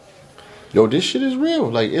 Yo, this shit is real.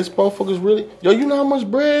 Like, it's motherfuckers really. Yo, you know how much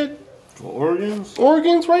bread? For organs?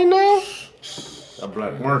 Organs right now? That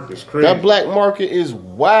black market is crazy. That black market is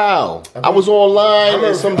wow. I was online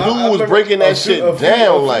and some dude was breaking that shit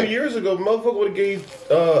down. A few years ago, motherfucker would have gave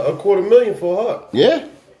 $250,000 for a heart. Yeah.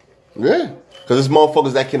 Because it's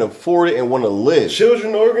motherfuckers that can afford it and want to live.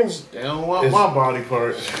 Children organs. They don't want my body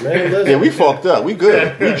parts. Man, yeah, we fucked up. We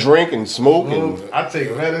good. We drink and smoke and I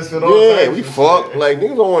take medicine. All yeah, we fucked. Like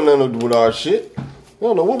niggas don't want nothing to do with our shit. I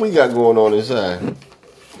don't know what we got going on inside.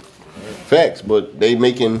 Facts, but they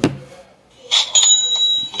making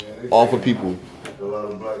off of people. A lot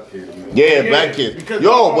of black kids. Man. Yeah, black kids. Because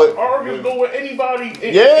yo, but organs go with anybody.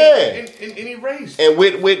 In any race. And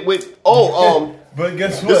with But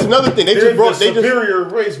guess what? This is another thing. They just brought the superior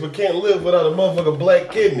race, but can't live without a motherfucking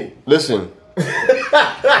black kidney. Listen, they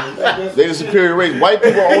the superior race. White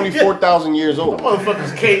people are only 4,000 years old.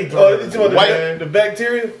 Motherfuckers caved. The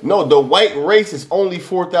bacteria? No, the white race is only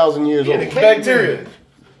 4,000 years old. The bacteria.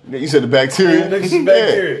 You said the bacteria? Yeah,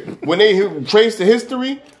 bacteria. Yeah. When they trace the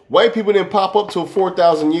history, white people didn't pop up till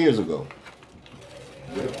 4,000 years ago.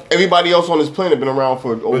 Everybody else on this planet been around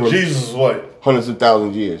for over but Jesus is white. Hundreds of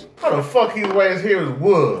thousands of years. How the fuck he's white as hair is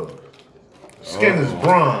wood? Skin is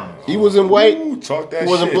bronze. He wasn't white. Talk that he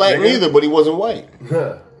wasn't shit, black nigga. neither, but he wasn't white.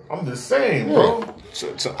 I'm just saying, bro.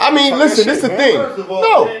 I mean, listen, this is the thing. First of all,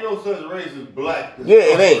 No. there ain't no such race as black. Yeah,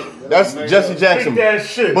 it ain't. That's Jesse Jackson. Take that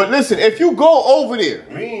shit. But listen, if you go over there,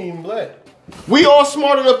 We ain't even black. we all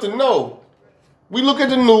smart enough to know. We look at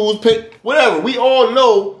the news, pick whatever. We all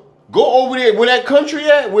know. Go over there where that country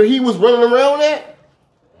at, where he was running around at.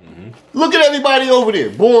 Look at everybody over there,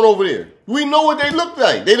 born over there. We know what they look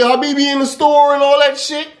like. They the Habibi in the store and all that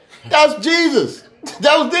shit. That's Jesus.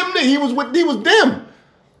 That was them. He was them.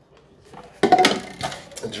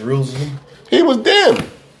 Jerusalem. He was them.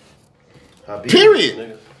 Habib, Period.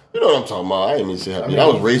 nigga. You know what I'm talking about. I didn't mean to say Habibi. mean, That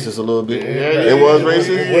was racist a little bit. Yeah, it was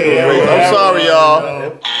racist. I'm sorry, y'all.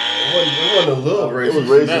 It wasn't a little It was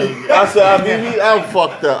racist. racist. I said Habibi. I'm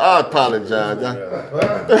fucked up. I apologize.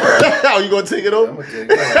 Oh, you gonna take it over? I'm gonna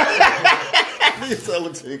take it. Yes, I'm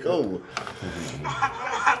gonna take over.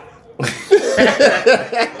 You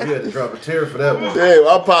had to drop a tear for that one. Damn,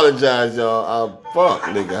 I apologize, y'all. Fuck,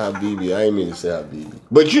 nigga, Habibi. I ain't mean to say Habibi.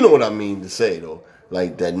 But you know what I mean to say, though.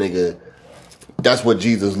 Like, that nigga, that's what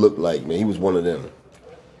Jesus looked like, man. He was one of them.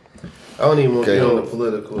 don't even want to get on the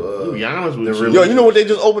political. To be honest with you. Yo, you know what they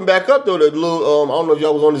just opened back up though? The little I don't know if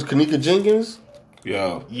y'all was on this Kanika Jenkins.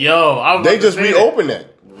 Yo, they just reopened that.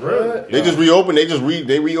 Right. They just reopened.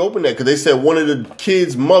 They reopened that because they said one of the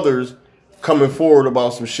kids' mothers coming forward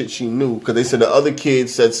about some shit she knew because they said the other kid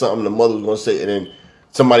said something the mother was gonna say and then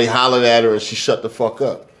somebody hollered at her and she shut the fuck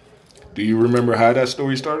up. Do you remember how that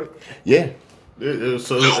story started? Yeah. It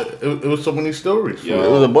was so many stories. Yo. It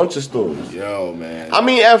was a bunch of stories. Yo, man. I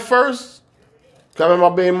mean, at first, I remember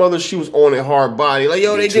my baby mother, she was on it hard body. Like,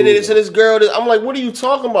 yo, they did it to this girl. I'm like, what are you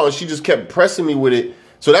talking about? And she just kept pressing me with it.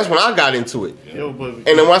 So that's when I got into it. Yo, and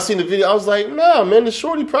then when I seen the video, I was like, nah, man, the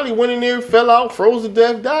shorty probably went in there, fell out, froze to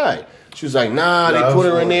death, died. She was like, nah, they put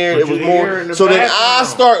her in there. It was more. So then I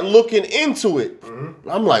start looking into it. Mm-hmm.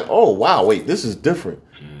 I'm like, oh, wow, wait, this is different.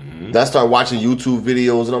 Then I start watching YouTube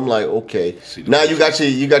videos, and I'm like, okay. Now you got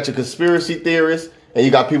your conspiracy theorists, and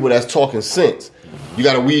you got people that's talking sense. You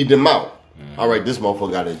got to weed them out. All right, this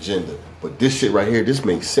motherfucker got an agenda, but this shit right here, this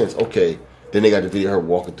makes sense. Okay. Then they got the video of her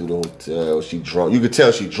walking through the hotel. She drunk. You could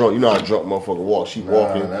tell she drunk. You know how a drunk motherfucker walk. She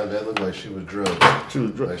walking. That looked like she was drugged. She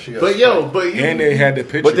was drugged. Like and they had the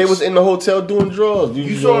pictures. But they was in the hotel doing drugs.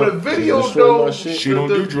 You saw the video though. She don't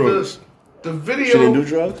do drugs. The video. She didn't do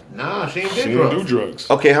drugs? Nah, she ain't did drugs. She didn't do drugs.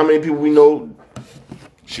 Okay, how many people we know?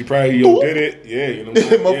 She probably did it. Yeah, you know.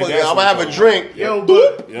 Motherfucker, I'm gonna have a drink. Yo,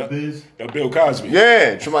 but that Bill Cosby.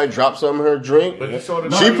 Yeah, somebody dropped something in her drink. But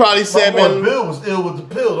she probably said, "Man, Bill was ill with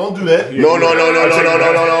the pill. Don't do that." No.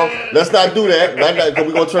 Let's not do that. Because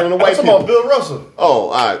we're gonna turn into white people. I'm talking about Bill Russell. Oh,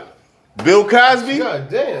 all right. Bill Cosby? God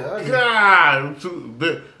damn.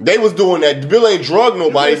 They was doing that. Bill ain't drug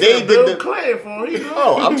nobody. They did Bill Clinton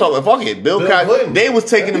I'm talking, fuck it. Bill Cosby. They was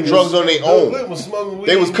taking them drugs on their own.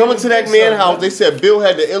 They was coming to that man's house. They said Bill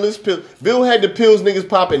had the illest pill. Bill had the pills niggas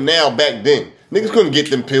popping now back then. Niggas couldn't get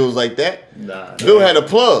them pills like that. Bill had a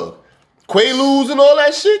plug. Quaaludes and all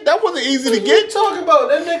that shit, that wasn't easy to get. What you talking about?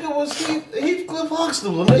 That nigga was Heathcliff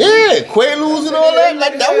Huxtable. Yeah, Quaaludes and all that.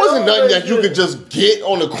 Like, that wasn't nothing that you could just get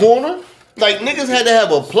on the corner. Like, niggas had to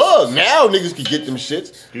have a plug. Now niggas could get them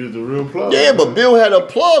shits. He was the real plug. Yeah, but Bill had a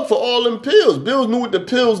plug for all them pills. Bill knew what the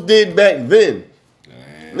pills did back then.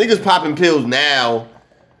 Niggas popping pills now.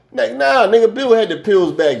 Like, nah, nigga, Bill had the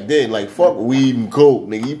pills back then. Like, fuck weed and coke.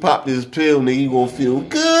 Nigga, you pop this pill, nigga, you gonna feel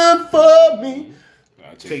good for me.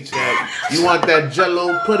 Take that. You want that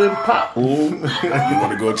Jello pudding pop? You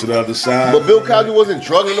want to go to the other side? But Bill Cosby wasn't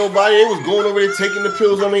drugging nobody. They was going over there taking the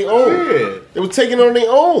pills on their own. Yeah. They was taking it on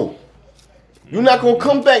their own. You're not going to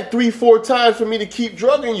come back 3-4 times for me to keep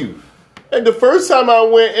drugging you. And the first time I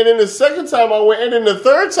went, and then the second time I went, and then the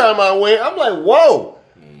third time I went, I'm like, whoa.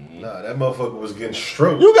 Nah, that motherfucker was getting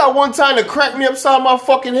stroked. You got one time to crack me upside my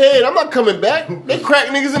fucking head. I'm not coming back. They crack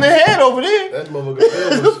niggas in the head over there. That motherfucker Bill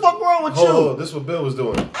was... What the fuck wrong with you? Oh, this is what Bill was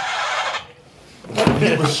doing.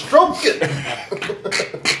 He was stroking.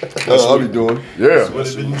 That's what I'll be doing. Yeah. That's what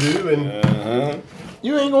it didn't do. And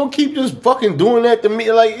you ain't gonna keep just fucking doing that to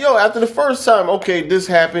me. Like, yo, after the first time, okay, this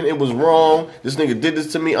happened. It was wrong. This nigga did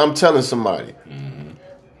this to me. I'm telling somebody.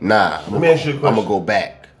 Nah. Let me ask you a question. I'm gonna go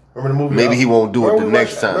back. Remember the movie? Maybe he won't do it the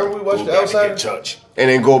next time. Remember we watched The Outsider? And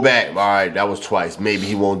then go back. All right, that was twice. Maybe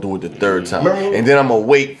he won't do it the third time. And then I'm going to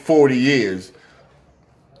wait 40 years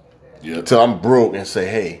till I'm broke and say,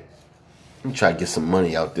 hey, let me try to get some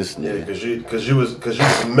money out this nigga. Yeah, because you was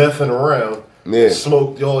messing around. Yeah.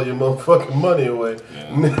 Smoked all your motherfucking money away.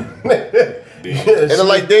 And then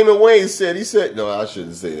like Damon Wayans said, he said, no, I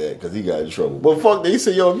shouldn't say that because he got in trouble. But fuck that. He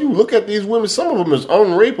said, yo, if you look at these women, some of them is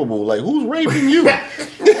unrapeable. Like, who's raping you?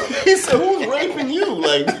 He said, who's raping you?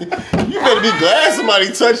 Like, you better be glad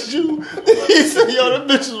somebody touched you. He said, yo, them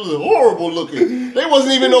bitches was horrible looking. They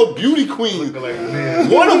wasn't even no beauty queen.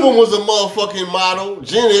 One of them was a motherfucking model,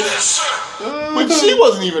 Janice. But she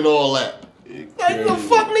wasn't even all that. Like, the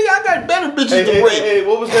fuck, nigga, I got better bitches to rape. Hey,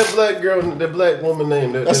 what was that black girl, that black woman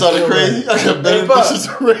name? That sounded crazy. I got better bitches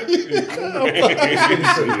to rape. I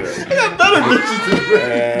got better bitches to rape.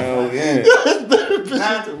 Hell yeah. I got better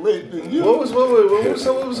bitches to rape than you. What was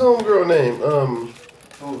homegirl name?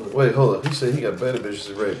 Wait, hold up. He said he got better bitches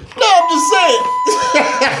to rape. No, I'm just saying.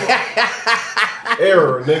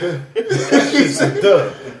 Error, nigga. That shit's a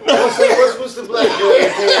dud. What's the black girl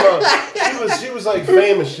that came out? She was like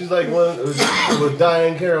famous. She's like one with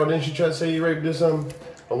Diane Carroll. Didn't she try to say he raped her or something?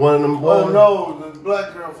 Or one of them. No, the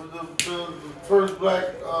black girl for the first black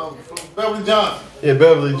Beverly Johnson. Yeah,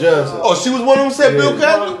 Beverly Johnson. Oh, she was one of them said Bill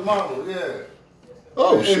Cosby? Model, yeah.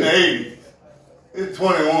 Oh, shit. In the 80s. It's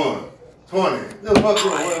 21. 20. The fuck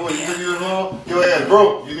what, you think you was wrong? Your ass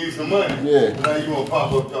broke. You need some money. Yeah. Now you gonna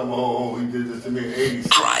pop up talking about, oh, he did this to me in the 80s.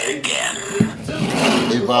 Try again.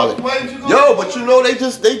 They violate. Yo, but you know they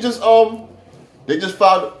just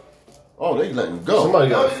filed. Oh, they letting him go. Somebody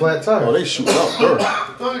got a flat tire. Oh, they shooting up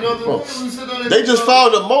first. They just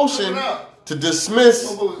filed a motion to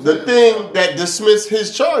dismiss the thing that dismissed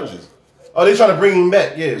his charges. Oh, they trying to bring him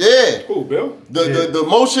back, yeah. Yeah. Cool, Bill. The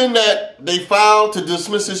motion that they filed to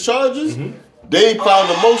dismiss his charges, they filed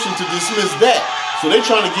a motion to dismiss that. So they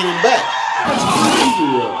trying to get him back.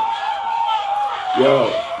 Yo,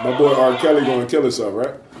 my boy R. Kelly gonna kill himself,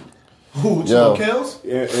 right? Who? Joe Kells?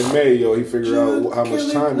 Yeah, in May, yo, he figured out how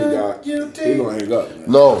much time he got. He gonna hang up.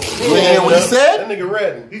 Man. No. You ain't hear what he said? That nigga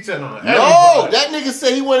ratting. He telling on No, everybody. that nigga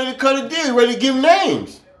said he wanted to cut a deal. He ready to give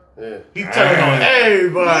names. Yeah. He telling on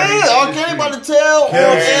everybody. Yeah, okay, about to tell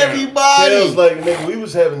everybody. Kells like, nigga, we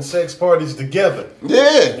was having sex parties together.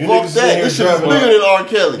 Yeah, You fuck niggas that. in here This shit is driving bigger than R.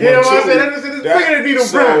 Kelly. Yeah, what I said, that is bigger than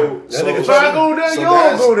Vito Brown. That nigga If I go there, you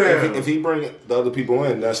don't go there. If he bring the other people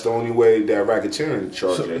in, that's the only way that racketeering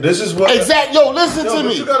charge. So this is what. Exactly. Yo, listen to But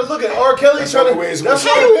me. you gotta look at R. Kelly That's trying the to. way it's That's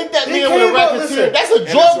gonna How you hit that man with a racketeer? That's a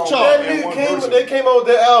drug charge. That nigga they came out with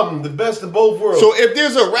their album, The Best of Both Worlds. So if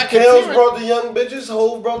there's a Kells racketeering, brought the young bitches,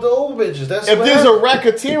 Hov brought the old bitches. That's if what there's a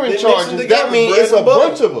happened. racketeering They charges, mix it that together, means bread it's a and butter.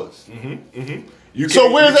 bunch of us. You So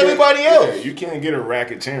can't- where's you can't- everybody else? Yeah, you can't get a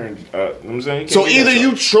racketeering. You know what I'm saying? So either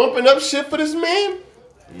you trumping up shit for this man,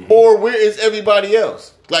 or where is everybody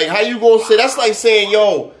else? Like, how you gonna say? That's like saying,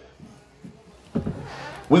 yo,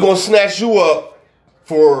 we gonna snatch you up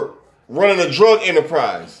for running a drug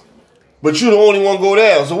enterprise, but you the only one go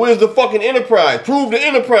down. So where's the fucking enterprise? Prove the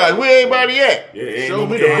enterprise. Where everybody at? Show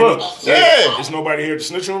me the books. Yeah. There's nobody here to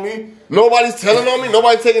snitch on me. Nobody's telling on me.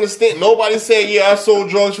 Nobody's taking a stint. Nobody's saying, yeah, I sold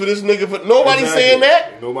drugs for this nigga. For nobody's Exactly. saying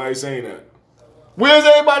that. Nobody's saying that. Where's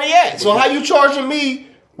everybody at? So how you charging me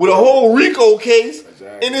with a whole RICO case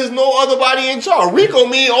and there's no other body in charge? RICO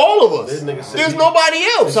mean all of us. This nigga said There's he- nobody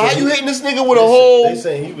else. So they how said you he- hitting this nigga with a whole? They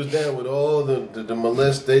saying he was down with all the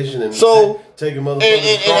molestation and So- taking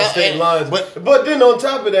motherfuckers across state lines. but then on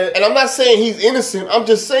top of that, And I'm not saying he's innocent. I'm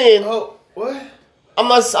just saying oh what? I'm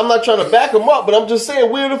not trying to back him up, but I'm just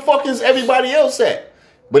saying where the fuck is everybody else at?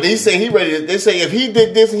 But they say he ready to, they say if he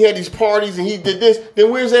did this and he had these parties and he did this, then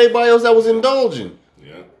where's everybody else that was indulging?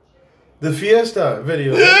 Yeah. The Fiesta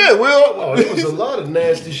video. Yeah, well, Oh, there was a lot of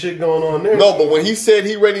nasty shit going on there. no, but when he said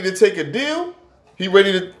he ready to take a deal, he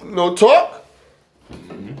ready to talk.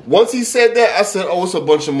 Once he said that, I said, "Oh, it's a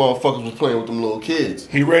bunch of motherfuckers was playing with them little kids."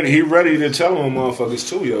 He ready to tell them motherfuckers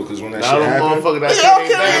too, yo, because when that Now shit them happened, motherfuckers that Nigga,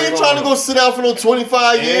 shit okay, I ain't trying to go sit out for no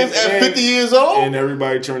 25 years at 50 years old. and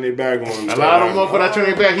everybody turned their back on him. A lot of them motherfuckers that turn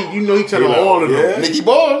their back, he telling He like, all of them. yeah. Nicky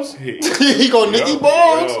Barnes. He go Nicky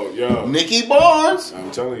Barnes. Yo. Nicky Barnes. I'm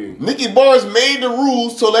telling you. Nicky Barnes made the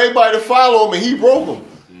rules, told everybody to follow him, and he broke them.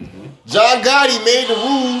 John Gotti made the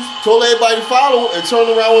rules, told everybody to follow him, and turned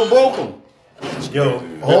around and broke them. Yo,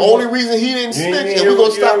 The only reason he didn't You ain't snitch, hear and we're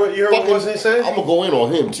what- gonna stop. you heard what Wesley said? I'm gonna go in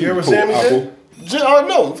on him too. You hear what Sammy said?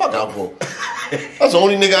 No, fuck Alpo. That's the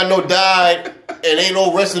only nigga I know died, and ain't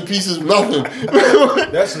no rest in pieces, nothing.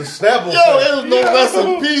 That's a Snapple. Yo, it was no rest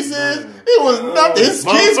in pieces. It was nothing. His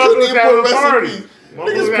kids Motherfuckers couldn't even having put rest in parties. peace. Motherfuckers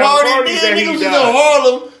Niggas having partying parties then. that he Niggas was in died.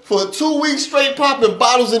 Harlem for 2 weeks straight popping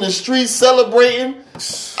bottles in the streets celebrating.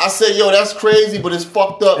 I said, yo, that's crazy, but it's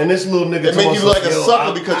fucked up. And this little nigga It make you told like a us, yo,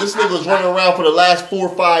 sucker because this nigga was running around for the last 4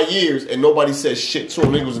 or 5 years and nobody said shit to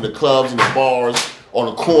him. Niggas was in the clubs, in the bars, on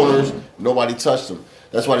the corners. Nobody touched him.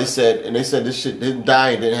 That's why they said this shit didn't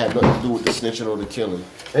die and didn't have nothing to do with the snitching or the killing.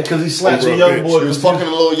 And because he slapped Hey, a bro, young boy. He was fucking a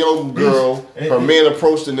little young girl. Her man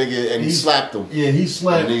approached the nigga and he slapped him. Yeah, he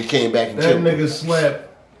slapped. And then he came back and That killed him. nigga slapped.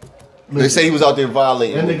 They say he was out there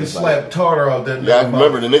violating. That nigga niggas. slapped tartar off that nigga. Yeah, I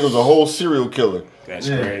remember the nigga was a whole serial killer. That's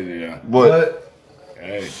Yeah. crazy, yeah. But But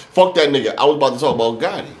Hey. fuck that nigga. I was about to talk about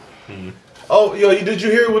Gotti. oh, yo, did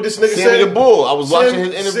you hear what this nigga Sammy said? the Bull. I was watching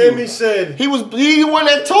his interview. Sammy said, He the one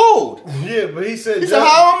that told. yeah, but he said, He said,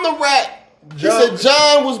 how I'm the rat. He said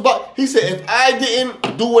John was about. He said if I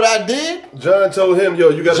didn't do what I did, John told him, yo,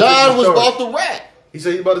 you got to John take was this charge. about the rat. He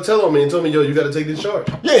said he about to tell on me and told me, yo, you got to take this charge.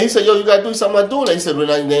 Yeah, he said, yo, you gotta do something. I'm not doing that. He said, well,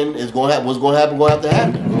 then it's gonna happen. What's gonna happen? Gonna have to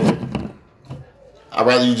happen. I'd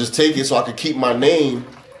rather you just take it so I could keep my name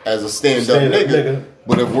as a stand-up Stand-up nigga. nigga.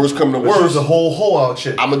 But if worse come to Which was worse, a whole hoe out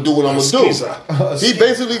shit. I'm gonna do what I'm gonna do. Skiza. He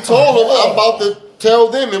basically told him, I'm about to tell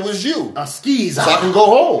them it was you, A skis. so I can go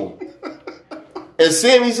home. And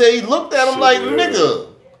Sammy said he looked at him like, nigga,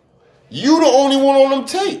 you the only one on them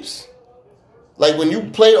tapes. Like when you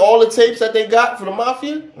played all the tapes that they got for the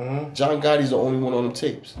Mafia, John Gotti's the only one on them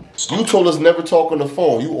tapes. You told us never talk on the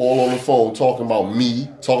phone. You all on the phone talking about me,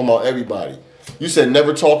 talking about everybody. You said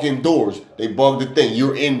never talk indoors. They bugged the thing.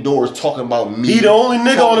 You're indoors talking about me. He the only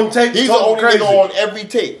nigga on them tapes He's the talking only crazy. nigga on every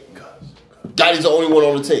tape. Gotti's the only one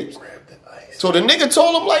on the tapes. So the nigga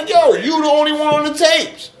told him like, yo, you the only one on the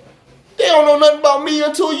tapes. They don't know nothing about me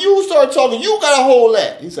until you start talking. You gotta hold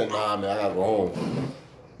that. He said, nah, man, I gotta go home.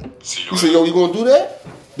 He said, yo, you gonna do that?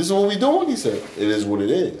 This is what we doing? He said, it is what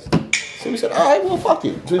it is. So he said, all right, well, fuck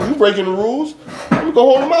it. So you breaking the rules, I'm gonna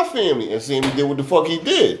go home to my family. And see him, he did what the fuck he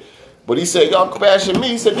did. But he said, y'all bashing me.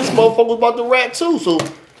 He said, this motherfucker was about to rat too. So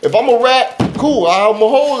if I'm a rat, cool, I'm gonna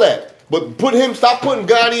hold that. But stop putting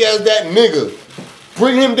Gotti as that nigga.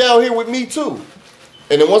 Bring him down here with me too.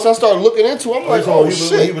 And then once I started looking into it, I'm like, oh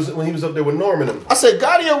shit. When he was up there with Norman and I said,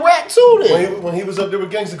 Gotti a rat too then. When he was up there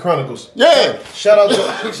with Gangsta Chronicles. Yeah. Shout out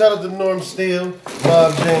to Norm Steele,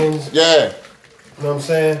 Bob James. Yeah. You know what I'm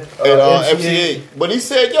saying? And MCA. But he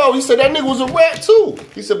said that nigga was a rat too.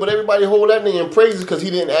 He said, but everybody hold that nigga in praises because he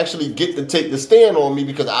didn't actually get to take the stand on me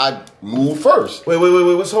because I moved first. Wait.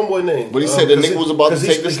 What's homeboy name? But he said the nigga was about to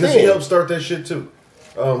take the stand. Because he helped start that shit too.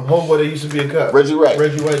 Homeboy that used to be a cop. Reggie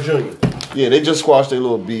White Jr. Yeah, they just squashed their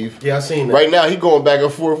little beef. Yeah, I seen that. Right now, he going back and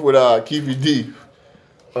forth with Keefy D.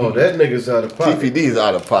 Oh, that nigga's out of pocket. Keefy D is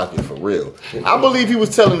out of pocket for real. I believe he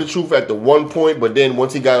was telling the truth at the one point, but then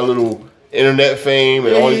once he got a little internet fame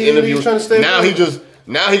and all these interviews,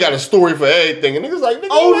 now he got a story for everything. And niggas like,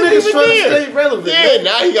 niggas trying to stay relevant. Yeah, man.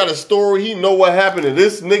 Now he got a story. He know what happened to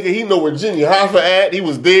this nigga. He know where Jimmy Hoffa at. He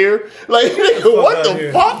was there. Like, nigga, what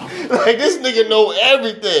the fuck? Like, this nigga know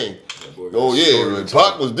everything. Oh yeah,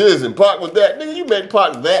 Pac was this and Pac was that. Nigga, you met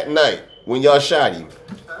Pac that night when y'all shot him.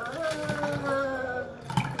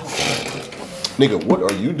 Nigga, what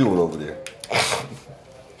are you doing over there?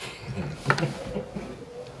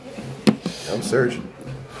 I'm searching.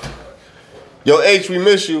 Yo, H, we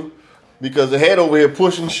miss you because the head over here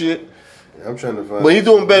pushing shit. I'm trying to find. But he's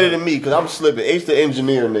doing better than me because I'm slipping. H, the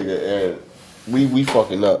engineer, nigga, and we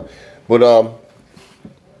fucking up. But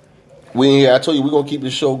we in here. I told you we're gonna keep the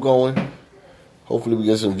show going. Hopefully we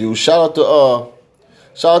get some views. Shout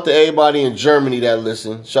out to everybody in Germany that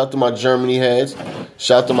listen. Shout out to my Germany heads.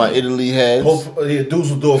 Shout out to my Italy heads.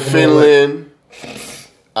 Dusseldorf, Finland,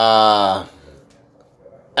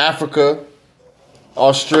 Africa,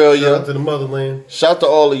 Australia. Shout out to the motherland. Shout out to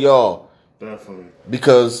all of y'all. Definitely.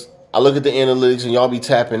 Because I look at the analytics and y'all be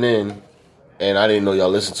tapping in, and I didn't know y'all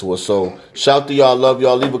listen to us. So shout out to y'all. Love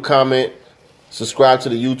y'all. Leave a comment. Subscribe to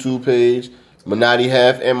the YouTube page. Minati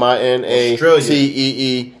Hef, MINATEEHEFF.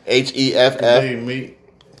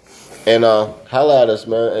 And holla at us,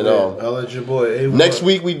 man. And holla at your boy. Next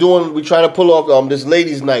week we try to pull off this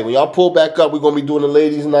ladies' night. When y'all pull back up, we're gonna be doing the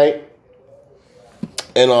ladies' night.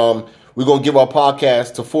 And we're gonna give our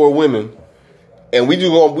podcast to 4 women. And we're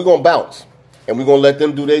gonna bounce. And we're gonna let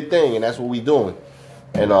them do their thing, and that's what we doing.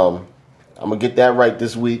 And I'm gonna get that right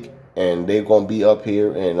this week. And they're going to be up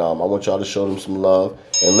here. And I want y'all to show them some love.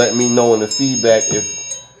 And let me know in the feedback if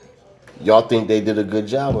y'all think they did a good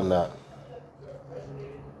job or not.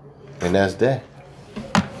 And that's that.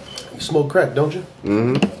 You smoke crack, don't you?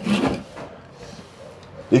 Mm-hmm.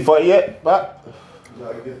 You fight yet, Bob?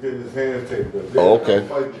 No, he just getting his hands taped up. Oh, okay.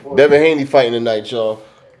 Devin Haney fighting tonight, y'all.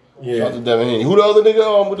 Yeah. Shout out to Devin Haney. Who the other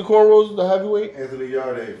nigga with the cornrows, the heavyweight? Anthony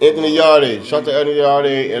Yarde. Anthony Yarde. Shout out to Anthony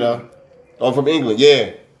Yarde. And I'm from England.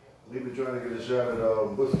 Yeah. He been trying to get a shot at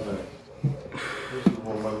what's his name? This is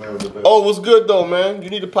one of my man with the best. Oh, what's good though, man? You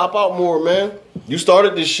need to pop out more, man. You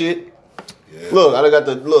started this shit. Yeah. Look, I done got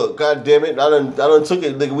the look. God damn it, I done took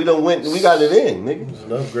it, nigga. We done went. We got it in, nigga. It's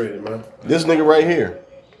an upgrade, man. This nigga right here.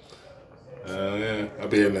 Yeah, I'll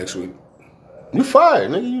be here next week. You fired,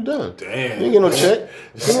 nigga. You done. Damn. You ain't get no check.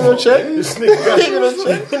 You ain't get no check. This nigga You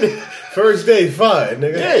ain't get no check. First day, fine,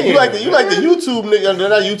 nigga. Yeah, you like the YouTube nigga,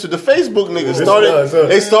 not YouTube, the Facebook nigga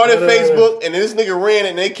They started Facebook, and this nigga ran it,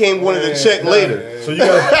 and they came wanted to check later. So you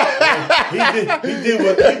got he did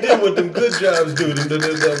what them good jobs do,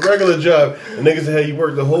 the regular job. The niggas said, hey, you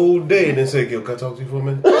worked the whole day, and then said, yo, can I talk to you for a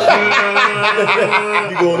minute?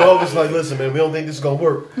 You go in the office like, listen, man, we don't think this is gonna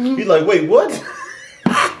work. He's like, wait, what?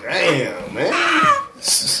 Damn, man.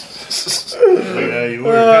 Yeah, you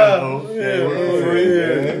work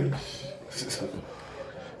yeah.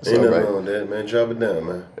 Ain't nothing wrong with that, man. Drop it down,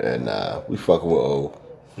 man. And we fucking with old.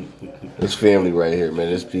 It's family right here, man.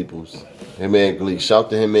 It's people's. Him and Gleek. Shout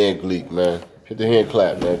to him and Gleek, man. Hit the hand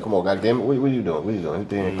clap, man. Come on, goddamn it. What are you doing? What are you doing? Hit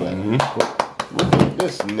the hand clap. Look at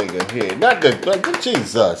this nigga here. Not good.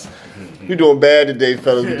 Jesus. You doing bad today,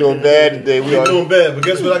 fellas. You doing bad today. We doing bad, but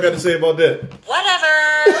guess what I got to say about that? Whatever.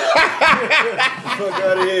 Fuck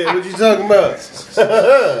out of here. What you talking about?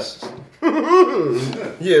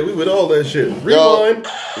 Yeah, we with all that shit. Rewind.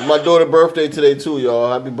 It's my daughter's birthday today too,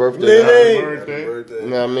 y'all. Happy birthday. Happy birthday. You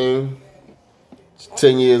know what I mean? She's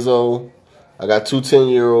 10 years old. I got 2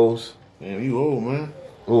 10-year-olds. Damn, you old, man.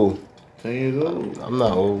 Ooh. 10 years old. I'm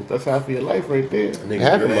not old. That's half of your life right there.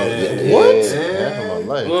 Half of my life. What? Half of my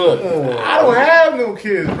life. I don't have no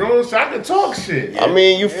kids, bro, so I can talk shit. I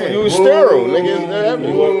mean, you sterile, niggas.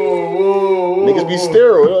 Niggas be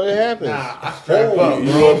sterile. It happens. Nah, I strap up,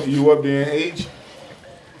 You bro. you up there in age?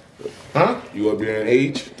 Huh? You up there in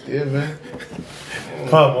age? Yeah, man.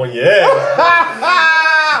 Pop on your ass.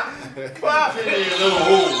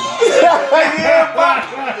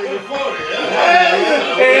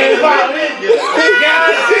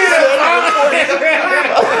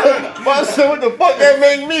 I said, what the fuck that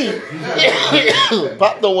make me?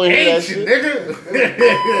 Pop don't want to hear that shit. Nigga.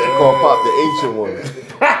 Call Pop the ancient one.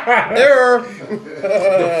 Error.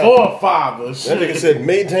 The forefathers. That nigga said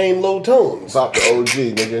maintain low tones. Pop the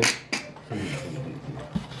OG, nigga.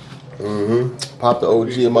 Pop the OG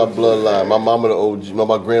in my bloodline. My mama the OG.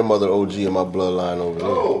 My grandmother OG in my bloodline over there.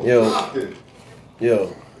 Oh,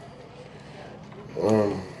 Yo.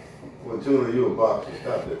 Well, Tuna, you a boxer.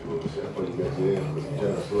 Stop that bullshit. I thought you got your ass with some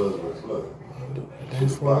John Slugs and Slugs.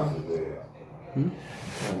 Two boxers there.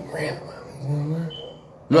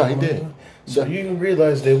 No, he did. So you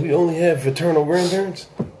realize that we only have fraternal grandparents?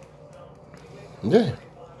 Yeah.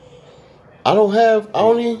 I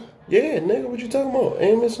only. Yeah, nigga, what you talking about?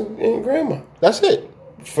 Amos and grandma. That's it.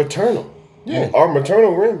 Fraternal. Yeah. Our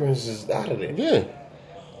maternal grandparents is out of there. Yeah.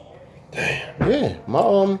 Damn. Yeah.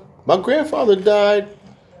 My grandfather died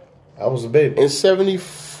I was a baby. in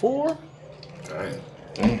 74.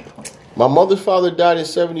 Damn. My mother's father died in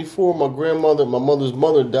 74. My mother's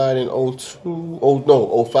mother died in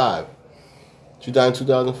 05. She died in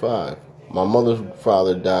 2005. My mother's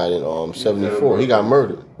father died in 74. He got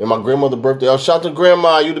murdered. And my grandmother's birthday. I shout to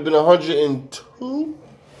grandma. You'd have been 102?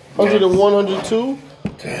 101, 102?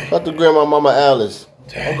 Shout to grandma, Mama Alice.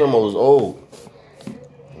 My grandma was old.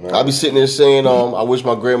 I be sitting there saying, I wish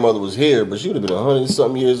my grandmother was here, but she would have been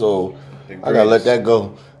 100-something years old. I gotta let that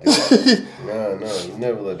go. No, you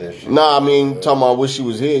never let that shit. Nah, I mean, talking about I wish she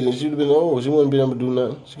was here, and she'd have been old. She wouldn't be able to do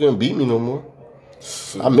nothing. She couldn't beat me no more.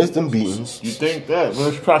 I miss them beatings. You think that?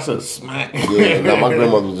 But it's process smack. Yeah, nah, my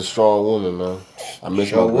grandmother was a strong woman, man. I miss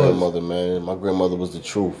Sure my grandmother, man. My grandmother was the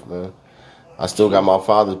truth, man. I still got my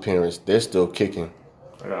father's parents. They're still kicking.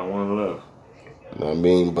 I got one left. You know what I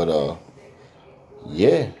mean? But,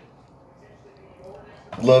 yeah.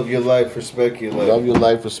 Love your life, respect your life. Love your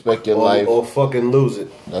life, respect your life. Or fucking lose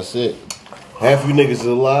it. That's it. Half you niggas is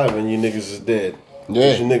alive and you niggas is dead.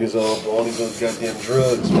 Yeah. You niggas on all these other goddamn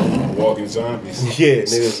drugs, man. Walking zombies. Yeah,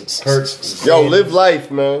 niggas hurts. Yo, live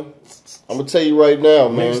life, man. I'm gonna tell you right now,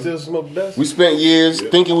 Niggas man. still smoke dust. We spent years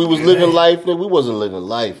thinking we was living life, nigga. We wasn't living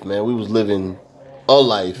life, man. We was living a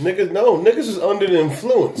life. Niggas is under the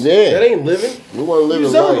influence. Yeah. That ain't living. We wasn't living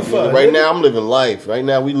You life. zombified, Nigga. Right nigga. now, I'm living life. Right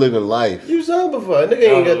now, we living life. You zombified. Nigga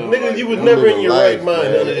ain't got nigga, you was I'm never in living your life, right mind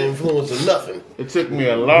man. under the influence of nothing. It took me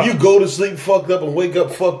a lot. You go to sleep fucked up and wake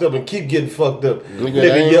up fucked up and keep getting fucked up. Nigga,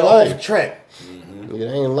 that ain't you're life. off track. Nigga,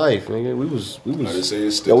 that ain't life, nigga. We was I just say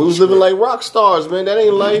it's yo, still we was living like rock stars, man. That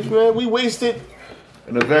ain't life, man. We wasted.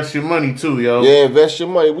 And invest your money too, yo. Yeah, invest your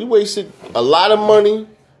money. We wasted a lot of money,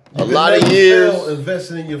 a lot of Fail years.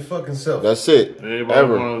 investing in your fucking self. That's it. Everybody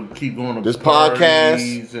Ever. want to keep going to This parties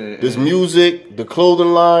podcast, and this music, the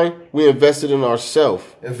clothing line, we invested in ourselves.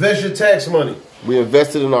 Invest your tax money. We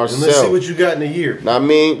invested in And let's see ourselves. what you got in a year. Now, I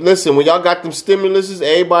mean, listen, when y'all got them stimuluses,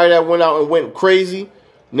 everybody that went out and went crazy,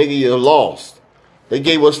 nigga, you lost. They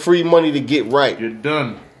gave us free money to get right. You're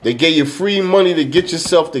done. They gave you free money to get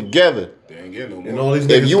yourself together. They ain't getting no And more. all these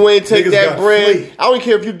If niggas, you ain't take niggas that got bread, fleet. I don't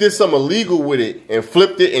care if you did something illegal with it and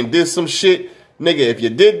flipped it and did some shit. Nigga, if you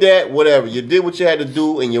did that, whatever. You did what you had to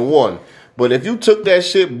do and you won. But if you took that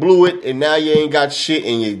shit, blew it, and now you ain't got shit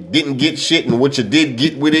and you didn't get shit and what you did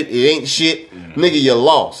get with it, it ain't shit, nigga, you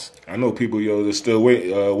lost. I know people, yo, that's still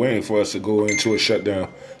waiting for us to go into a shutdown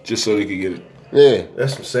just so they can get it. Yeah.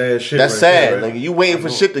 That's some sad shit. That's right sad, there, right? nigga. You waiting for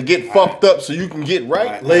shit to get fucked up so you can get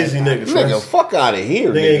right? Lazy niggas. Nigga, man. fuck out of here,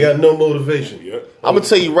 They ain't nigga. got no motivation. Yep. I'm gonna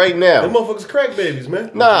tell you right Them now. motherfuckers crack babies,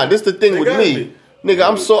 man. Nah, this the thing They with gotta me.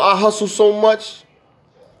 Nigga, I hustle so much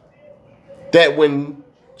that when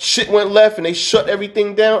shit went left and they shut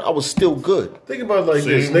everything down, I was still good. Think about it like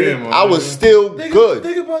this, Same here, nigga. man. I was still good.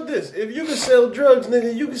 Think about this. If you can sell drugs,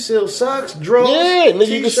 nigga, you can sell socks, drawers, Yeah, nigga,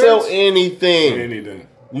 you can sell t-shirts. anything. Anything.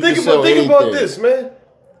 You Think can sell about anything. this, man.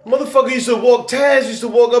 Motherfucker used to walk. Taz used to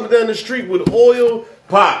walk up and down the street with oil,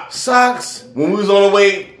 Pop. socks. When we was on the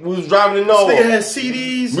way, we was driving to This nigga Norwalk. had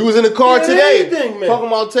CDs. We was in the car Yeah, today anything, man. talking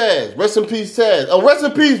about Taz. Rest in peace, Taz. Oh, rest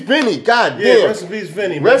in peace, Vinny. God Yeah, damn. rest in peace,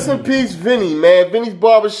 Vinny. Man. Rest in peace, Vinny, man. Vinny's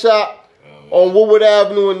barbershop on Woodward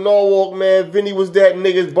Avenue in Norwalk, man. Vinny was that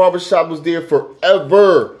nigga's barbershop was there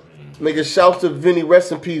forever. Nigga, shouts to Vinny.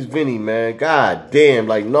 Rest in peace, Vinny, man. God damn.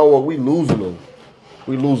 Like, Noah, we losing him.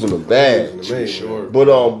 We losing him bad. Sure. But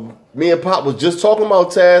me and Pop was just talking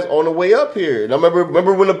about Taz on the way up here. And I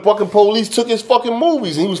remember when the fucking police took his fucking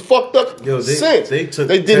movies and he was fucked up since. They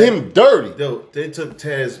did him dirty. Yo, they took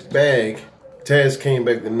Taz's bag. Taz came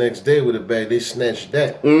back the next day with a bag. They snatched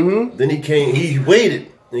that. Mm-hmm. Then he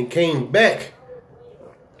waited and came back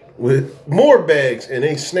with more bags and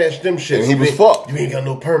they snatched them shit. And he was fucked. You ain't got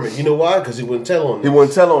no permit. You know why? Because he wouldn't tell on niggas. He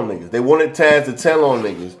wouldn't tell on niggas. They wanted Taz to tell on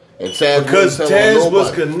niggas. And Taz because Taz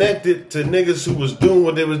was connected to niggas who was doing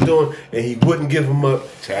what they was doing, and he wouldn't give them up.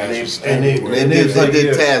 They did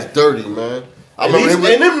Taz dirty, man. And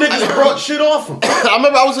them niggas brought shit off him. I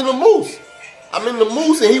remember I was in the Moose. I'm in the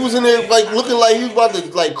Moose, and he was in there like looking like he was about to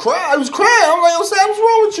like cry. He was crying. I'm like, yo, Sam, what's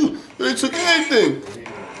wrong with you? They took everything.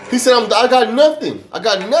 He said, I got nothing. I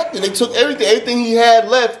got nothing. They took everything. Everything he had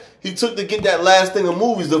left, he took to get that last thing of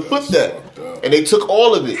movies to flip that. And they took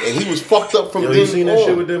all of it, and he was fucked up from. You seen that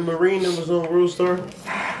shit with that Marine that was on Real Star?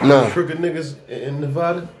 No. Crooked niggas in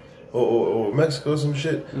Nevada or Mexico or some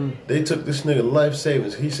shit. They took this nigga life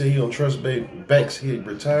savings. He said he don't trust banks. He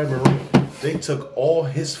retired Marine. They took all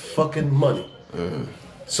his fucking money.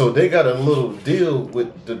 So they got a little deal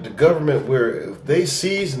with the government where if they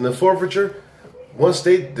seize in the forfeiture, once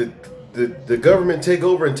the government take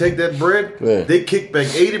over and take that bread, they kick back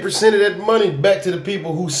 80% of that money back to the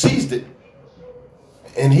people who seized it.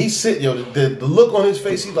 And he said, yo, the look on his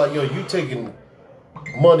face, he's like, yo, you taking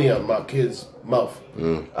money out of my kid's mouth.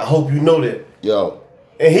 I hope you know that. Yo.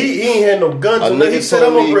 And he ain't had no guns. So he said,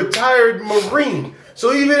 I'm a retired Marine.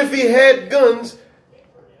 So even if he had guns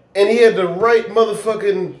and he had the right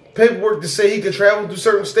motherfucking paperwork to say he could travel through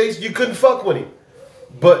certain states, you couldn't fuck with him.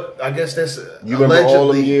 But I guess that's you remember allegedly,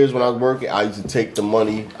 all the years when I was working, I used to take the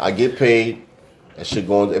money, I get paid, that shit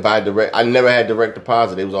going. If I had I never had direct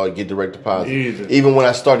deposit. It was always get direct deposit. Even when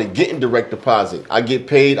I started getting direct deposit, I get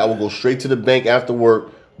paid, I would go straight to the bank after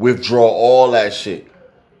work, withdraw all that shit,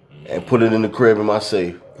 and put it in the crib in my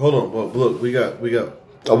safe. Hold on, well, look, we got.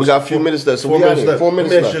 Oh, we got a few minutes left. So 4 minutes left. 4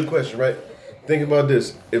 minutes left. left. Let me ask you a question, right? Think about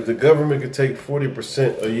this: if the government could take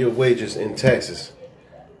 40% of your wages in taxes,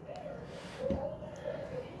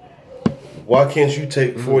 why can't you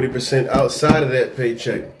take 40% outside of that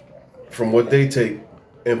paycheck from what they take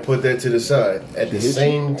and put that to the side at the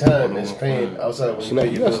same time as paying outside when you pay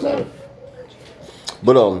your bills?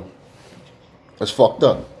 But it's fucked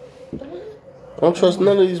up. I don't trust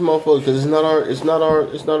none of these motherfuckers because it's not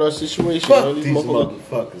our situation. Fuck these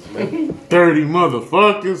motherfuckers, man. Dirty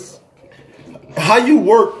motherfuckers. How you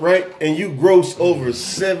work, right, and you gross over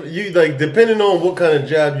you like depending on what kind of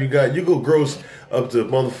job you got, you go gross up to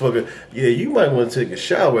motherfucker. Yeah, you might want to take a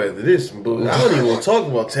shower after this, but I don't even want to talk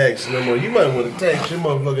about taxes no more. You might want to tax your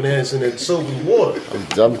motherfucking ass in that soap and water.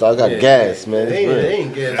 I got gas, man. It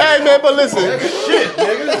ain't gas. Hey, man, but listen. That's shit,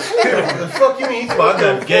 nigga. The fuck you mean? I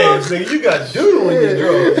got gas, nigga. You got doodle in your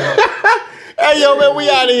drugs. Hey, yo, man, we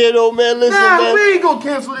out of here, though, man. Listen, man. We ain't gonna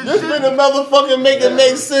cancel this shit. This been a motherfucking Make It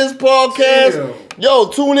Make Sense podcast. Yo,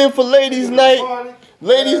 tune in for Ladies Night.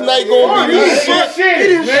 Ladies Night gonna be this shit.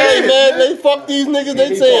 Hey, man, they fuck these niggas.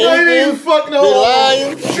 They say anything. They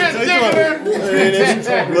lying.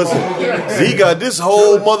 Listen, he got this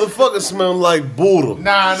whole motherfucker smelling like Buddha.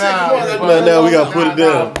 Nah. Now we gotta put it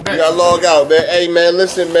down. We gotta log out, man. Hey, man,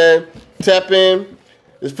 listen, man. Tap in.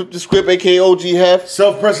 It's Flip the Script, aka OG Hef.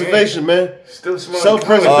 Self-preservation, man. Still smelling.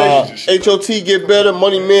 Self-preservation. HOT Get Better.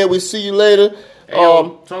 Money Man, we see you later. Hey,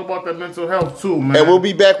 talk about that mental health too, man. And we'll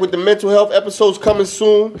be back with the mental health episodes coming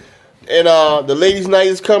soon. And the Ladies Night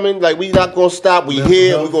is coming. Like, we not gonna stop. We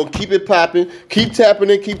here. We're gonna keep it popping. Keep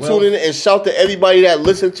tapping in, keep tuning in, and shout to everybody that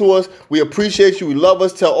listen to us. We appreciate you. We love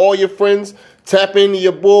us. Tell all your friends. Tap into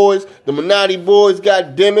your boys, the Minotti boys.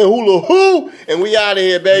 God damn it, hula hoo! And we out of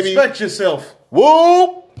here, baby. Respect yourself.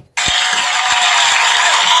 Whoop!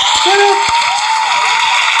 Shut up!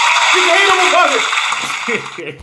 You can hate him about it.